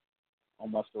Larson,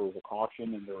 unless there was a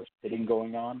caution and there was pitting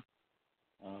going on,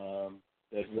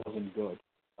 that wasn't good.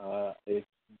 It's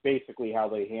basically how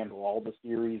they handle all the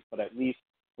series, but at least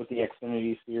with the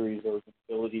Xfinity series, there was an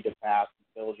ability to pass, an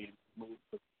ability to move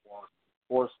with more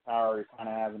horsepower. You're kind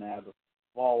of having to have a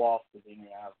fall off because then you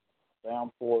have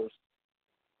downforce.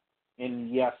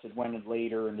 And yes, it went in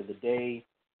later into the day,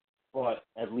 but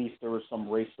at least there was some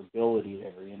raceability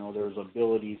there. There was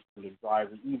abilities for the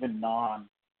driver, even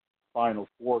non-Final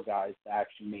Four guys, to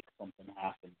actually make something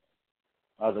happen.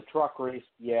 The truck race,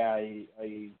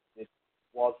 it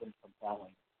wasn't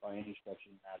compelling by any stretch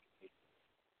of the imagination.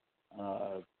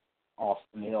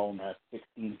 Austin Hill and that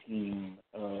 16 team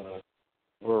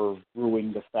were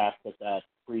ruining the fact that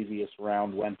previous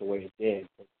round went the way it did,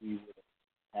 because we would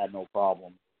have had no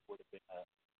problem.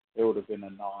 It would have been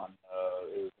no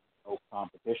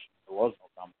competition. There was no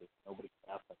competition. Nobody could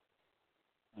have it.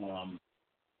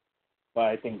 But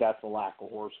I think that's a lack of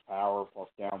horsepower plus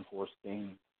downforce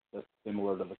thing that's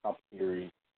similar to the Cup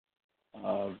Series.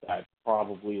 That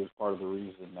probably is part of the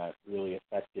reason that really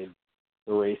affected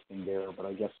the racing there. But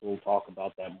I guess we'll talk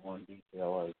about that more in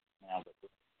detail now that we're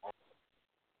talking.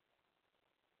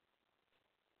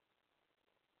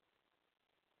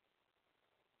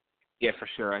 Yeah, for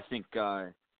sure. I think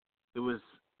there was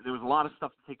a lot of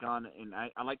stuff to take on, and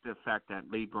I like the fact that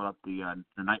Lee brought up the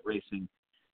night racing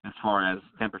as far as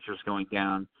temperatures going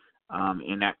down,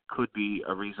 and that could be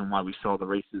a reason why we saw the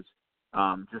races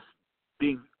just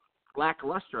being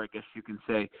lackluster, I guess you can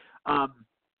say.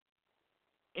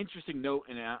 Interesting note,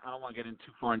 and I don't want to get in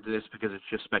too far into this because it's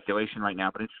just speculation right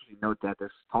now, but interesting note that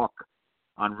there's talk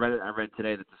on Reddit I read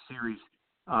today that the series,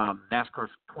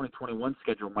 NASCAR's 2021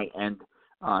 schedule might end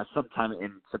sometime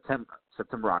in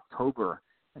September, October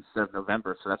instead of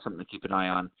November, so that's something to keep an eye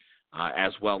on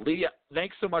as well. Lee,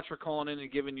 thanks so much for calling in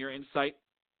and giving your insight.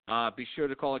 Be sure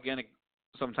to call again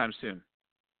sometime soon.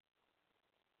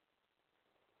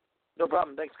 No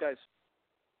problem. Thanks, guys.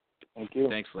 Thank you.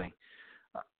 Thanks, Lee.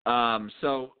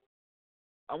 So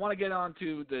I want to get on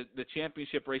to the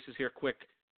championship races here quick,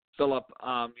 Philip.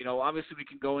 Obviously we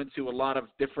can go into a lot of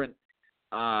different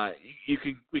we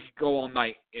could go all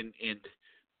night and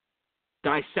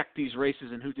dissect these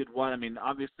races and who did what. I mean,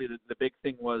 obviously the big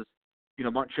thing was,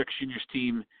 Martin Truex Jr.'s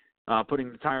team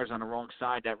putting the tires on the wrong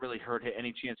side. That really hurt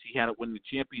any chance he had at winning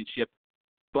the championship.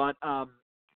 But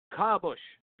Kyle Busch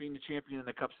being the champion in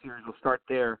the Cup Series, we'll start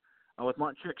there with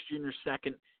Martin Truex Jr.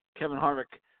 second, Kevin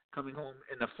Harvick coming home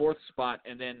in the fourth spot.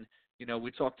 And then, we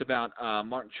talked about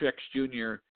Martin Truex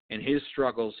Jr. and his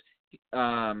struggles.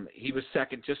 He was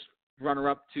second, just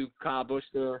runner-up to Kyle Busch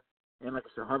there, and like I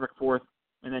said, Harvick fourth.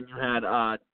 And then you had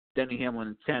Denny Hamlin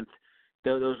in 10th.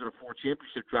 Those are the four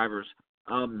championship drivers.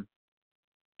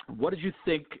 What did you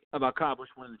think about Kyle Busch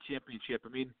winning the championship? I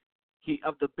mean,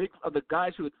 of the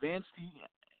guys who advanced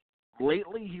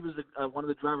lately, he was one of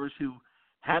the drivers who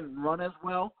hadn't run as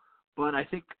well. But I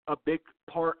think a big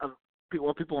part of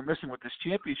what people are missing with this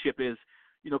championship is,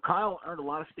 Kyle earned a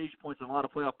lot of stage points and a lot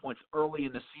of playoff points early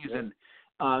in the season.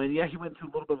 And he went through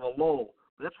a little bit of a lull.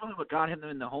 But that's really what got him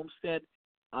in the Homestead.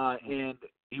 And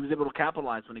he was able to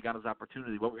capitalize when he got his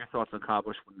opportunity. What were your thoughts on Kyle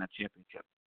Busch winning that championship?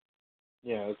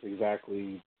 Yeah, that's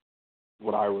exactly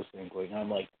what I was thinking. I'm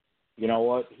like, you know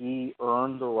what? He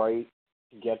earned the right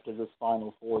to get to this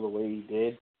Final Four the way he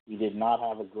did. He did not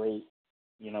have a great,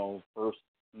 first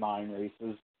 9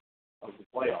 races of the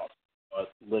playoffs.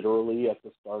 But literally at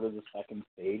the start of the second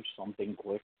stage, something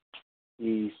clicked.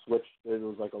 He switched. It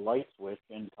was like a light switch,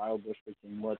 and Kyle Busch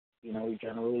became what he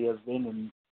generally has been,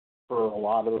 and for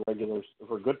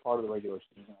a good part of the regular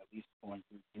season, at least going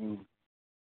through June,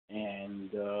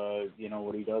 and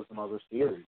what he does in other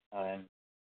series, and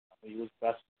he was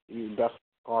best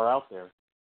car out there,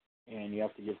 and you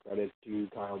have to give credit to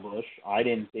Kyle Busch. I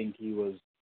didn't think he was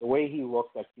the way he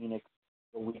looked at Phoenix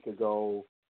a week ago,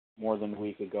 more than a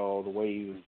week ago. The way he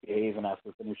was behaving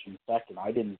after finishing second,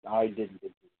 I didn't think he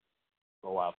would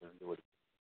go out there and do it.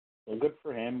 So good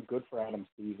for him. Good for Adam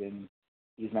Stevens.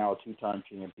 He's now a 2-time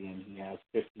champion. He has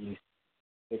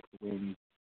 56 wins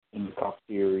in the Cup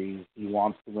Series. He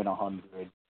wants to win 100,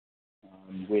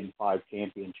 win 5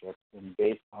 championships. And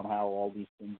based on how all these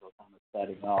things are kind of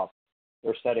setting up,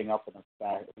 they're setting up in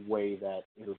a way that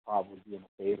it would probably be in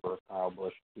the favor of Kyle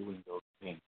Busch doing those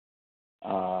things.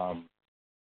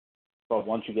 But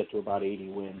once you get to about 80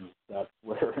 wins, that's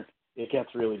where it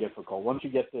gets really difficult. Once you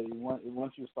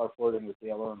start flirting with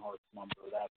Dale Earnhardt's number,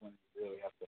 that's when you really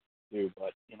have to do.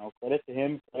 But credit to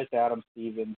him, credit to Adam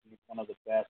Stevens. He's one of the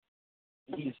best.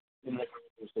 He's in the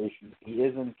conversation. He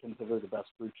isn't considered the best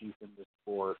crew chief in this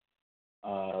sport.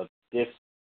 This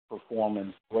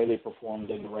performance, the way they performed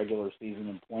in the regular season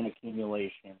and point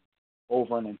accumulation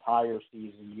over an entire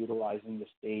season, utilizing the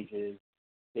stages,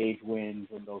 stage wins,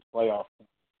 and those playoff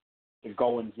points to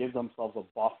go and give themselves a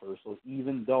buffer. So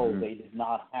even though they did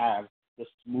not have the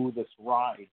smoothest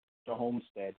ride to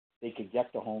Homestead, they could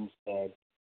get to Homestead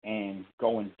and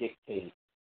go and dictate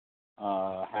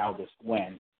how this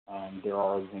went. There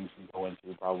are other things to go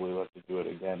into. Probably have to do it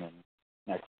again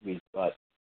next week, but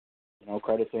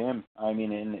credit to him. I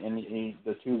mean, and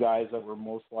the 2 guys that were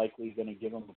most likely going to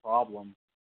give him a problem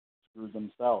screwed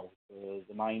themselves.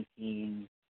 The 19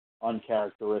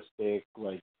 uncharacteristic,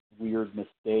 weird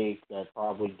mistake that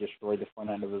probably destroyed the front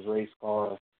end of his race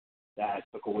car, that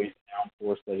took away the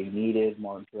downforce that he needed.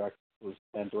 Martin Truex was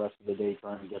spent the rest of the day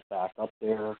trying to get back up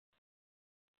there.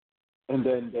 And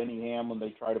then Denny Hamlin,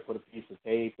 they tried to put a piece of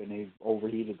tape, and they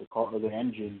overheated the car or the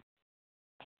engine,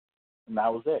 and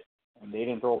that was it. And they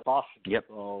didn't throw a caution. Yep.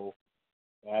 So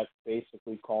that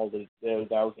basically called it. That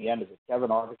was the end of it. Kevin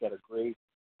Harvick had a great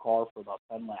car for about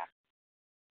 10 laps,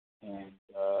 and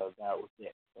that was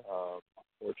it.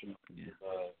 Unfortunately,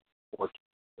 14.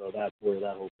 So that's where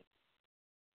that opened.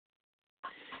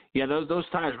 Yeah, those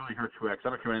tires really hurt Truex. I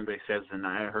don't care what anybody says, and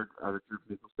I heard other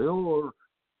people say, "Oh,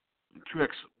 Truex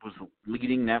was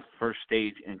leading that first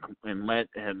stage and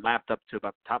had lapped up to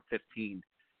about the top 15.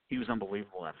 He was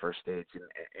unbelievable that first stage, and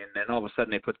then all of a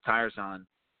sudden they put the tires on,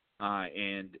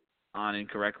 and on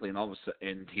incorrectly, and all of a sudden,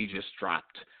 and he just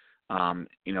dropped.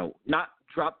 Not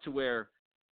dropped to where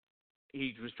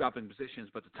he was dropping positions,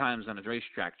 but the times on the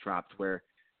racetrack dropped where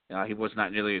he was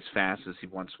not nearly as fast as he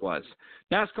once was.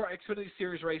 NASCAR Xfinity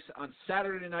Series race on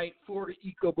Saturday night, Florida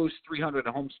EcoBoost 300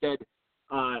 at Homestead.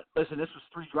 Listen, this was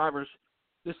 3 drivers.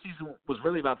 This season was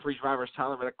really about 3 drivers,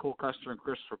 Tyler Reddick, Cole Custer, and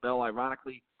Christopher Bell,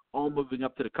 ironically, all moving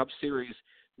up to the Cup Series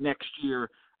next year.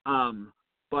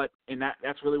 But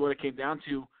that's really what it came down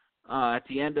to at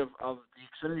the end of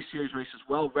the Xfinity Series race as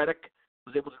well. Reddick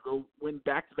was able to go win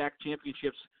back-to-back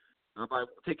championships by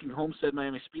taking Homestead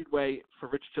Miami Speedway for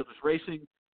Richard Childress Racing.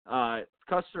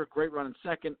 Custer, great run in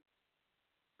second.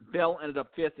 Bell ended up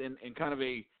 5th in kind of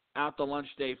a out-the-lunch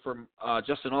day from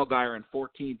Justin Allgaier in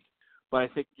 14th. But I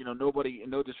think, nobody,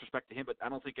 no disrespect to him, but I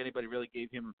don't think anybody really gave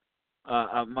him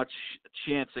much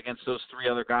chance against those 3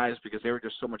 other guys because they were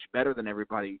just so much better than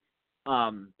everybody.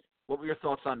 What were your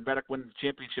thoughts on Reddick winning the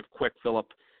championship quick, Philip,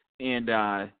 and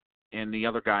the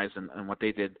other guys and what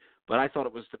they did? But I thought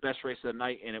it was the best race of the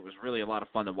night, and it was really a lot of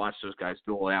fun to watch those guys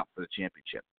duel out for the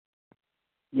championship.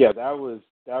 Yeah, that was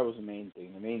the main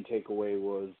thing. The main takeaway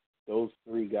was those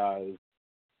 3 guys,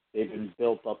 they've been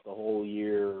built up the whole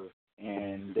year,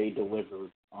 and they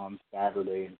delivered on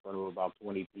Saturday in front of about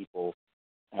 20 people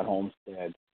at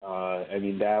Homestead.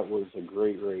 That was a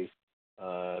great race.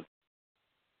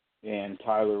 And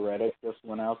Tyler Reddick just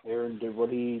went out there and did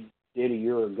what he did a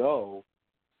year ago,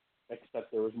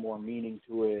 except there was more meaning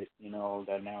to it,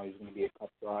 that now he's going to be a Cup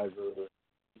driver.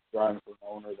 He's driving for an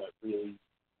owner that really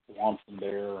wants him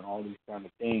there and all these kind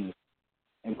of things.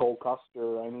 And Cole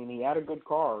Custer, he had a good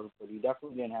car, but he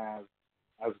definitely didn't have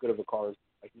as good of a car as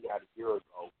he had a year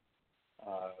ago,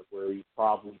 where he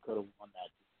probably could have won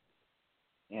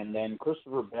that. And then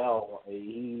Christopher Bell,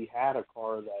 he had a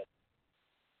car that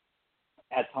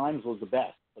at times was the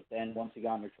best. But then once he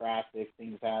got into traffic,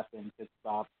 things happened, pit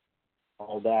stops,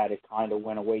 all that, it kind of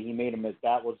went away. He made him.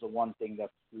 That was the one thing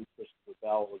that screwed Christopher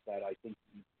Bell, was that I think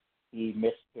he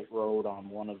missed pit road on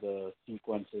one of the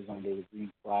sequences under the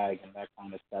green flag, and that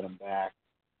kind of set him back.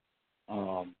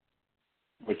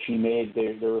 Which he made.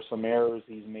 There were some errors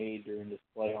he's made during this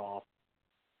playoff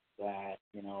that,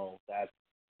 that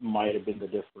might have been the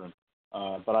difference.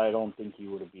 But I don't think he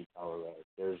would have beat Tyler Reddick.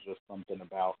 There's just something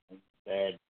about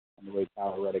Homestead and the way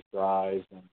Tyler Reddick drives.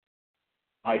 And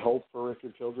I hope for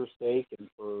Richard Childress' sake and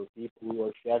for people who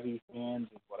are Chevy fans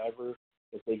and whatever,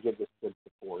 that they give this good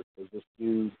support, because this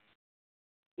dude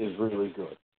is really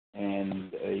good.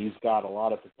 And he's got a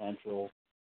lot of potential,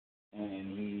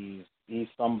 and he's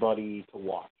somebody to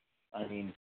watch. I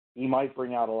mean, he might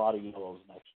bring out a lot of yellows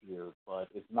next year, but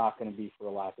it's not going to be for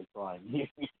a lack of trying.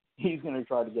 He's going to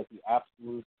try to get the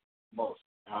absolute most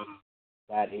out of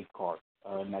that 8 car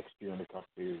next year in the Cup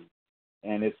Series.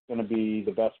 And it's going to be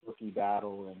the best rookie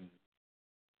battle in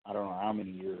I don't know how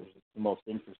many years. It's the most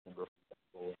interesting rookie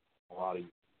battle in a lot of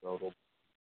years. So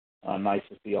it'll nice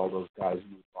to see all those guys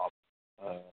move up,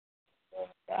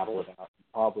 battle it out. And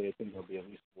probably, I think there'll be at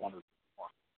least 1 or 2 more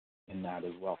in that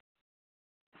as well.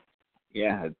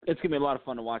 Yeah, it's going to be a lot of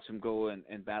fun to watch them go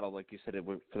and battle, like you said,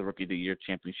 for the Rookie of the Year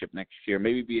championship next year.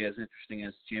 Maybe be as interesting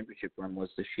as the championship run was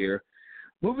this year.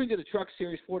 Moving to the Truck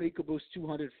Series, Ford EcoBoost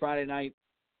 200 Friday night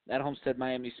at Homestead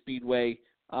Miami Speedway. It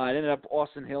ended up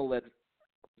Austin Hill led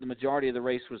the majority of the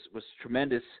race, was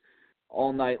tremendous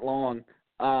all night long.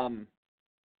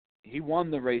 He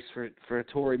won the race for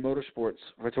Tory Motorsports,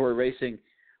 for Tory Racing,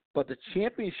 but the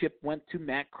championship went to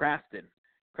Matt Crafton.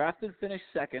 Crafton finished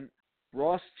second.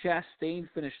 Ross Chastain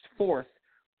finished 4th.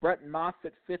 Brett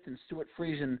Moffitt 5th, and Stuart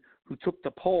Friesen, who took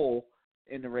the pole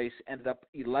in the race, ended up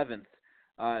 11th.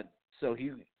 So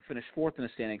he finished 4th in the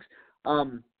standings.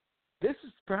 This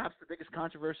is perhaps the biggest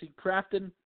controversy.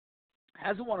 Crafton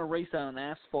hasn't won a race on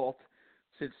asphalt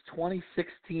since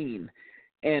 2016.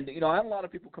 And, I had a lot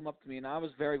of people come up to me, and I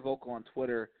was very vocal on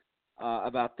Twitter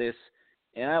about this.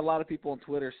 And I had a lot of people on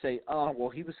Twitter say, oh, well,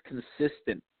 he was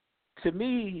consistent. To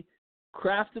me,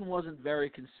 Crafton wasn't very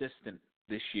consistent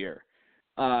this year.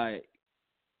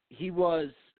 He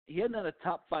hadn't had a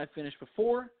top 5 finish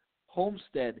before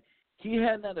Homestead. He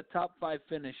hadn't had a top 5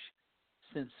 finish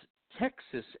since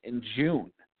Texas in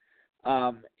June.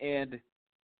 And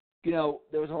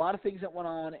there was a lot of things that went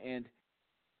on, and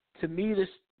to me,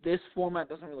 this format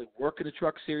doesn't really work in the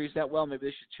Truck Series that well. Maybe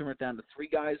they should trim it down to 3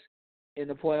 guys in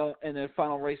the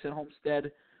final race at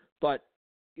Homestead. But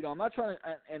I'm not trying to,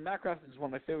 and Matt Crafton is one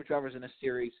of my favorite drivers in this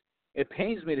series. It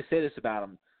pains me to say this about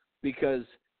him because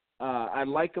I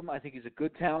like him. I think he's a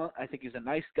good talent. I think he's a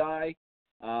nice guy.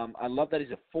 I love that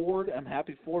he's a Ford. I'm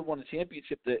happy Ford won the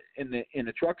championship in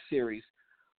the Truck Series.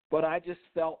 But I just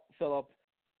felt, Philip,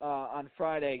 on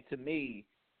Friday, to me,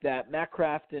 that Matt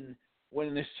Crafton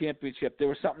winning this championship, there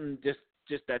was something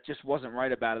that just wasn't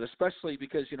right about it, especially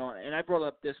because, and I brought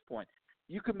up this point.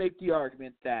 You could make the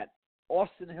argument that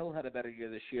Austin Hill had a better year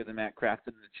this year than Matt Crafton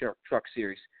in the Truck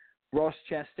Series. Ross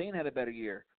Chastain had a better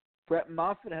year. Brett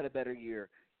Moffitt had a better year.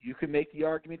 You could make the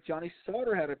argument Johnny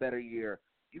Sauter had a better year.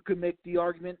 You could make the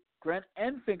argument Grant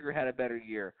Enfinger had a better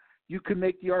year. You could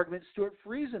make the argument Stuart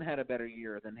Friesen had a better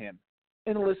year than him.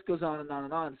 And the list goes on and on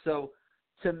and on. So,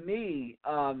 to me,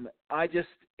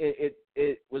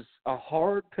 it was a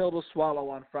hard pill to swallow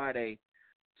on Friday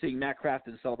seeing Matt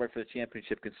Crafton celebrate for the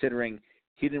championship, considering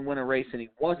he didn't win a race and he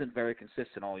wasn't very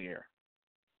consistent all year.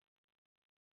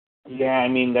 Yeah, I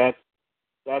mean, that's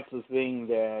the thing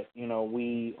that,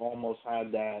 we almost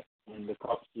had that in the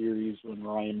Cup Series when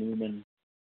Ryan Newman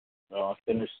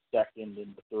finished second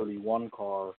in the 31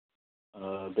 car,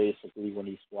 basically when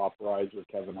he swapped rides with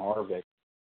Kevin Harvick,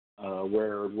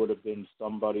 where it would have been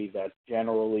somebody that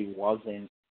generally wasn't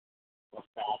a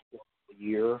factor of the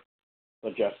year,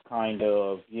 but just kind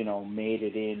of, made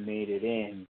it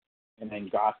in, and then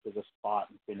got to the spot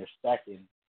and finished second.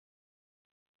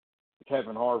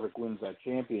 Kevin Harvick wins that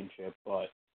championship,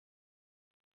 but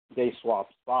they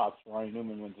swapped spots. Ryan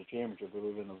Newman wins the championship. It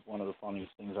would have been one of the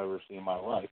funniest things I've ever seen in my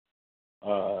life.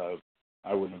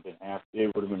 I wouldn't have been happy.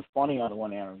 It would have been funny on the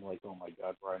one hand. I'm like, oh my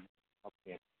God, Ryan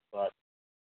Newman. But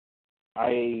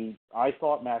I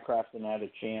thought Matt Crafton had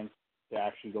a chance to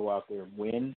actually go out there and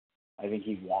win. I think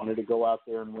he wanted to go out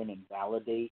there and win and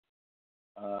validate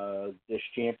this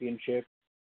championship.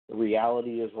 The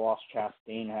reality is Ross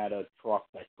Chastain had a truck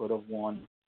that could have won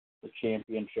the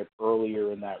championship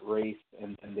earlier in that race,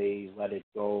 and they let it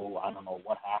go. I don't know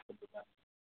what happened to them.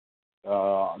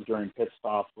 During pit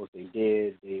stops, what they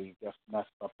did, they just messed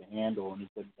up the handle, and he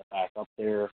couldn't get back up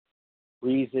there.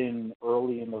 Friesen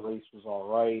early in the race was all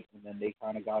right, and then they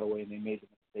kind of got away and they made the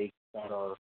mistakes that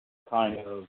are kind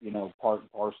of, part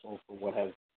and parcel for what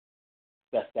has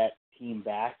set that team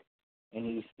back. And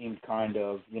he seemed kind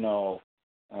of,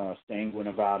 sanguine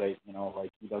about it,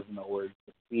 like he doesn't know where he's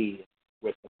going to be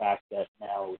with the fact that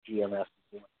now GMS is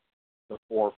doing the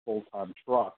 4 full-time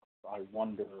trucks. I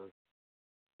wonder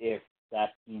if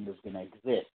that team is going to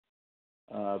exist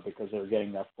because they're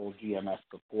getting that full GMS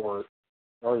support.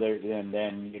 And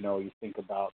then, you think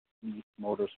about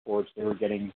Motorsports, they were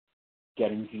getting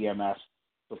GMS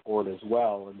support as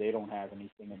well, and they don't have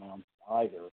anything announced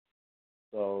either.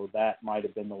 So that might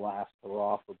have been the last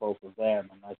hurrah for both of them,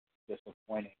 and that's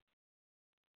disappointing.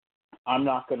 I'm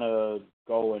not going to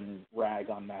go and rag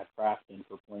on Matt Crafton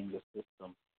for playing this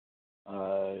system.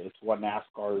 It's what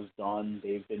NASCAR has done.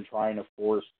 They've been trying to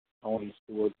force Tony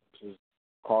Stewart versus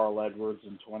Carl Edwards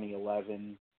in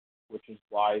 2011, which is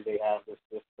why they have this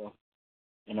system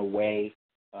in a way.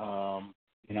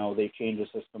 They changed the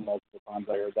system multiple times.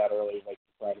 I heard that earlier, like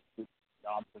to try to Jimmie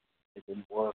Johnson. It didn't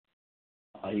work.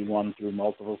 He won through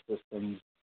multiple systems.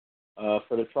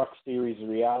 For the truck series, the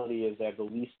reality is they have the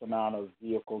least amount of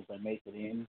vehicles that make it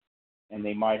in, and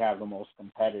they might have the most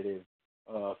competitive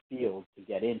field to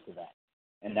get into that.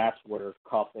 And that's where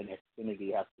Cup and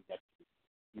Xfinity have to get to.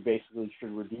 You basically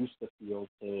should reduce the field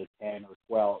to 10 or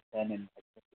 12, 10 and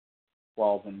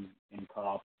 12 in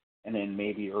Cup, and then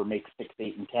make 6,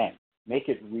 8, and 10. Make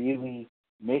it really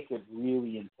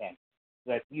intense.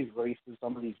 So that these races,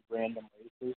 some of these random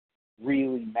races,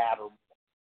 really matter more.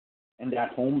 And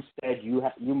that Homestead,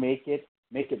 you make it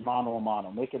mano a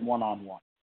mano, make it one-on-one.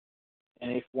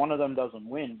 And if one of them doesn't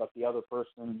win, but the other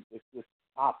person, if it's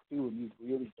top 2 and you've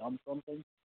really done something,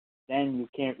 then you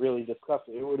can't really discuss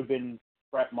it. It would have been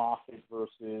Brett Moffitt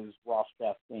versus Ross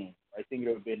Chastain. I think it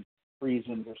would have been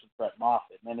Friesen versus Brett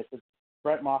Moffitt. And then if it's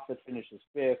Brett Moffitt finishes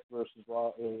 5th versus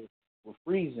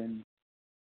Friesen,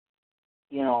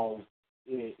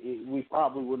 we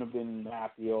probably wouldn't have been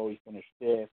happy, he finished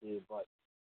 5th, but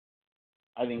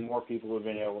I think more people would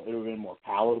have been it would have been more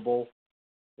palatable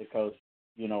because,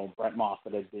 Brett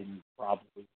Moffitt had been probably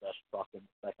the best truck in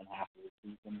the second half of the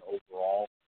season overall,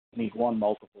 and he's won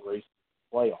multiple races in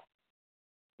the playoffs.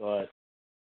 But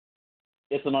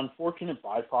it's an unfortunate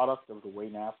byproduct of the way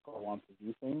NASCAR wants to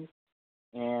do things.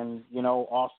 And,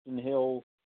 Austin Hill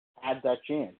had that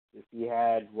chance. If he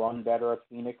had run better at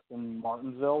Phoenix and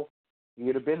Martinsville, he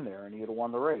would have been there and he would have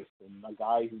won the race. And a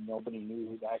guy who nobody knew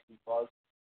who that he was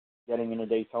getting into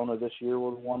Daytona this year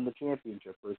would have won the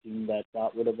championship for a team that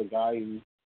got rid of a guy who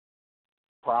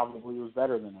probably was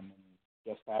better than him and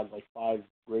just had like 5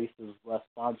 races less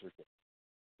sponsorship.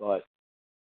 But,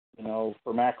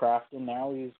 for Matt Crafton,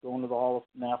 now he's going to the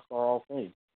NASCAR Hall of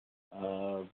Fame.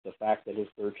 The fact that his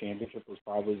 3rd championship was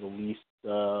probably the least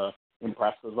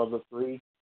impressive of the 3,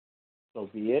 so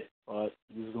be it, but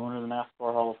he's going to the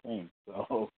NASCAR Hall of Fame.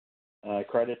 So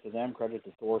credit to them, credit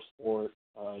to ThorSport.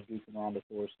 Duke and Rhonda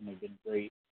Thorson have been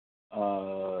great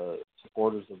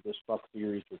supporters of this truck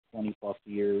series for 20-plus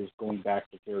years, going back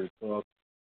to Terry Cook.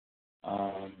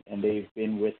 And they've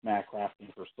been with Matt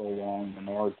Crafton for so long.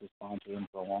 Menards has sponsored him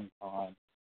for a long time.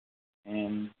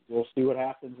 And we'll see what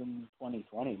happens in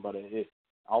 2020. But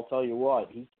I'll tell you what,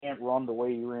 he can't run the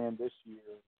way he ran this year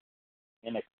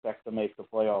and expect to make the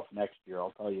playoffs next year.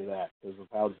 I'll tell you that because of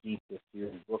how deep this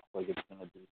series looks like it's going to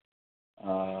be.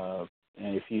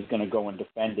 And if he's going to go and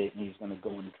defend it, and he's going to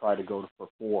go and try to go for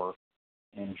 4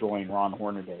 and join Ron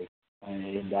Hornaday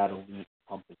in that elite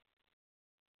company.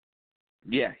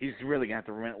 Yeah, he's really going to have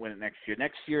to win it next year.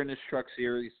 Next year in this truck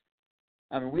series,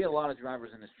 we had a lot of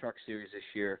drivers in this truck series this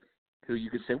year who you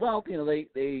could say, well,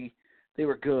 they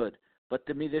were good. But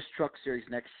to me, this truck series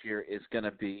next year is going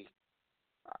to be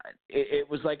it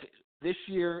was like this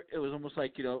year, it was almost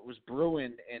like, it was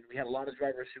brewing, and we had a lot of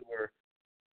drivers who were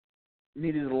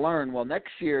needed to learn. Well,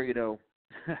 next year,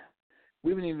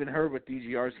 we haven't even heard what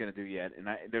DGR is going to do yet. And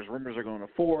there's rumors they're going to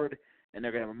Ford, and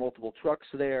they're going to have multiple trucks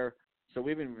there. So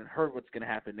we haven't even heard what's going to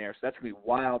happen there. So that's going to be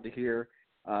wild to hear.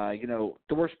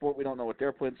 ThorSport, we don't know what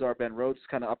their plans are. Ben Rhodes is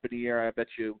kind of up in the air. I bet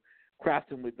you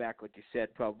Crafton will be back, like you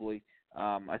said, probably.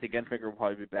 I think Enfinger will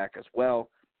probably be back as well.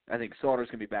 I think Sauter's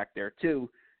going to be back there too.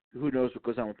 Who knows what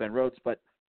goes on with Ben Rhodes. But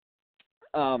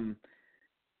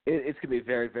it's going to be a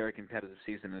very, very competitive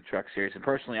season in the truck series. And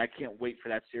personally, I can't wait for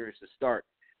that series to start.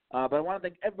 But I want to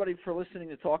thank everybody for listening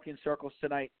to Talking Circles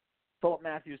tonight. Philip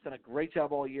Matthews done a great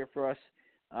job all year for us,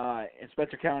 and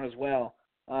Spencer Cowan as well.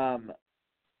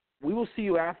 We will see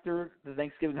you after the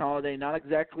Thanksgiving holiday. Not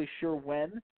exactly sure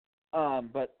when,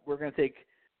 but we're going to take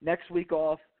next week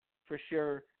off for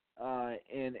sure.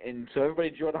 And so everybody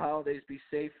enjoy the holidays. Be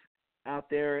safe. out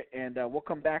there, and we'll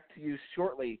come back to you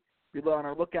shortly. Be on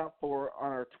our lookout for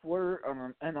on our Twitter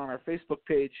and on our Facebook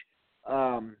page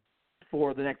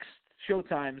for the next show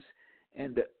times,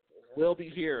 and we'll be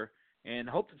here and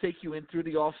hope to take you in through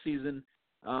the off season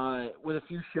with a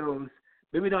few shows.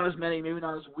 Maybe not as many, maybe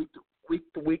not as week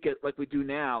to week like we do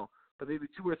now, but maybe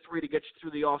 2 or 3 to get you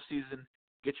through the off season,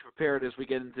 get you prepared as we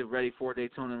get into ready for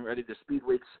Daytona and ready to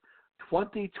Speedway.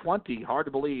 2020, hard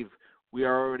to believe we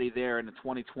are already there in the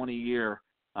 2020 year.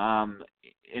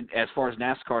 As far as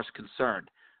NASCAR is concerned.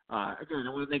 Again, I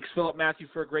want to thank Philip Matthew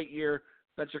for a great year,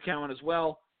 Spencer Cowan as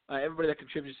well. Everybody that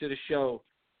contributes to the show,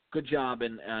 good job,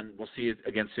 and we'll see you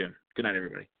again soon. Good night,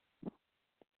 everybody.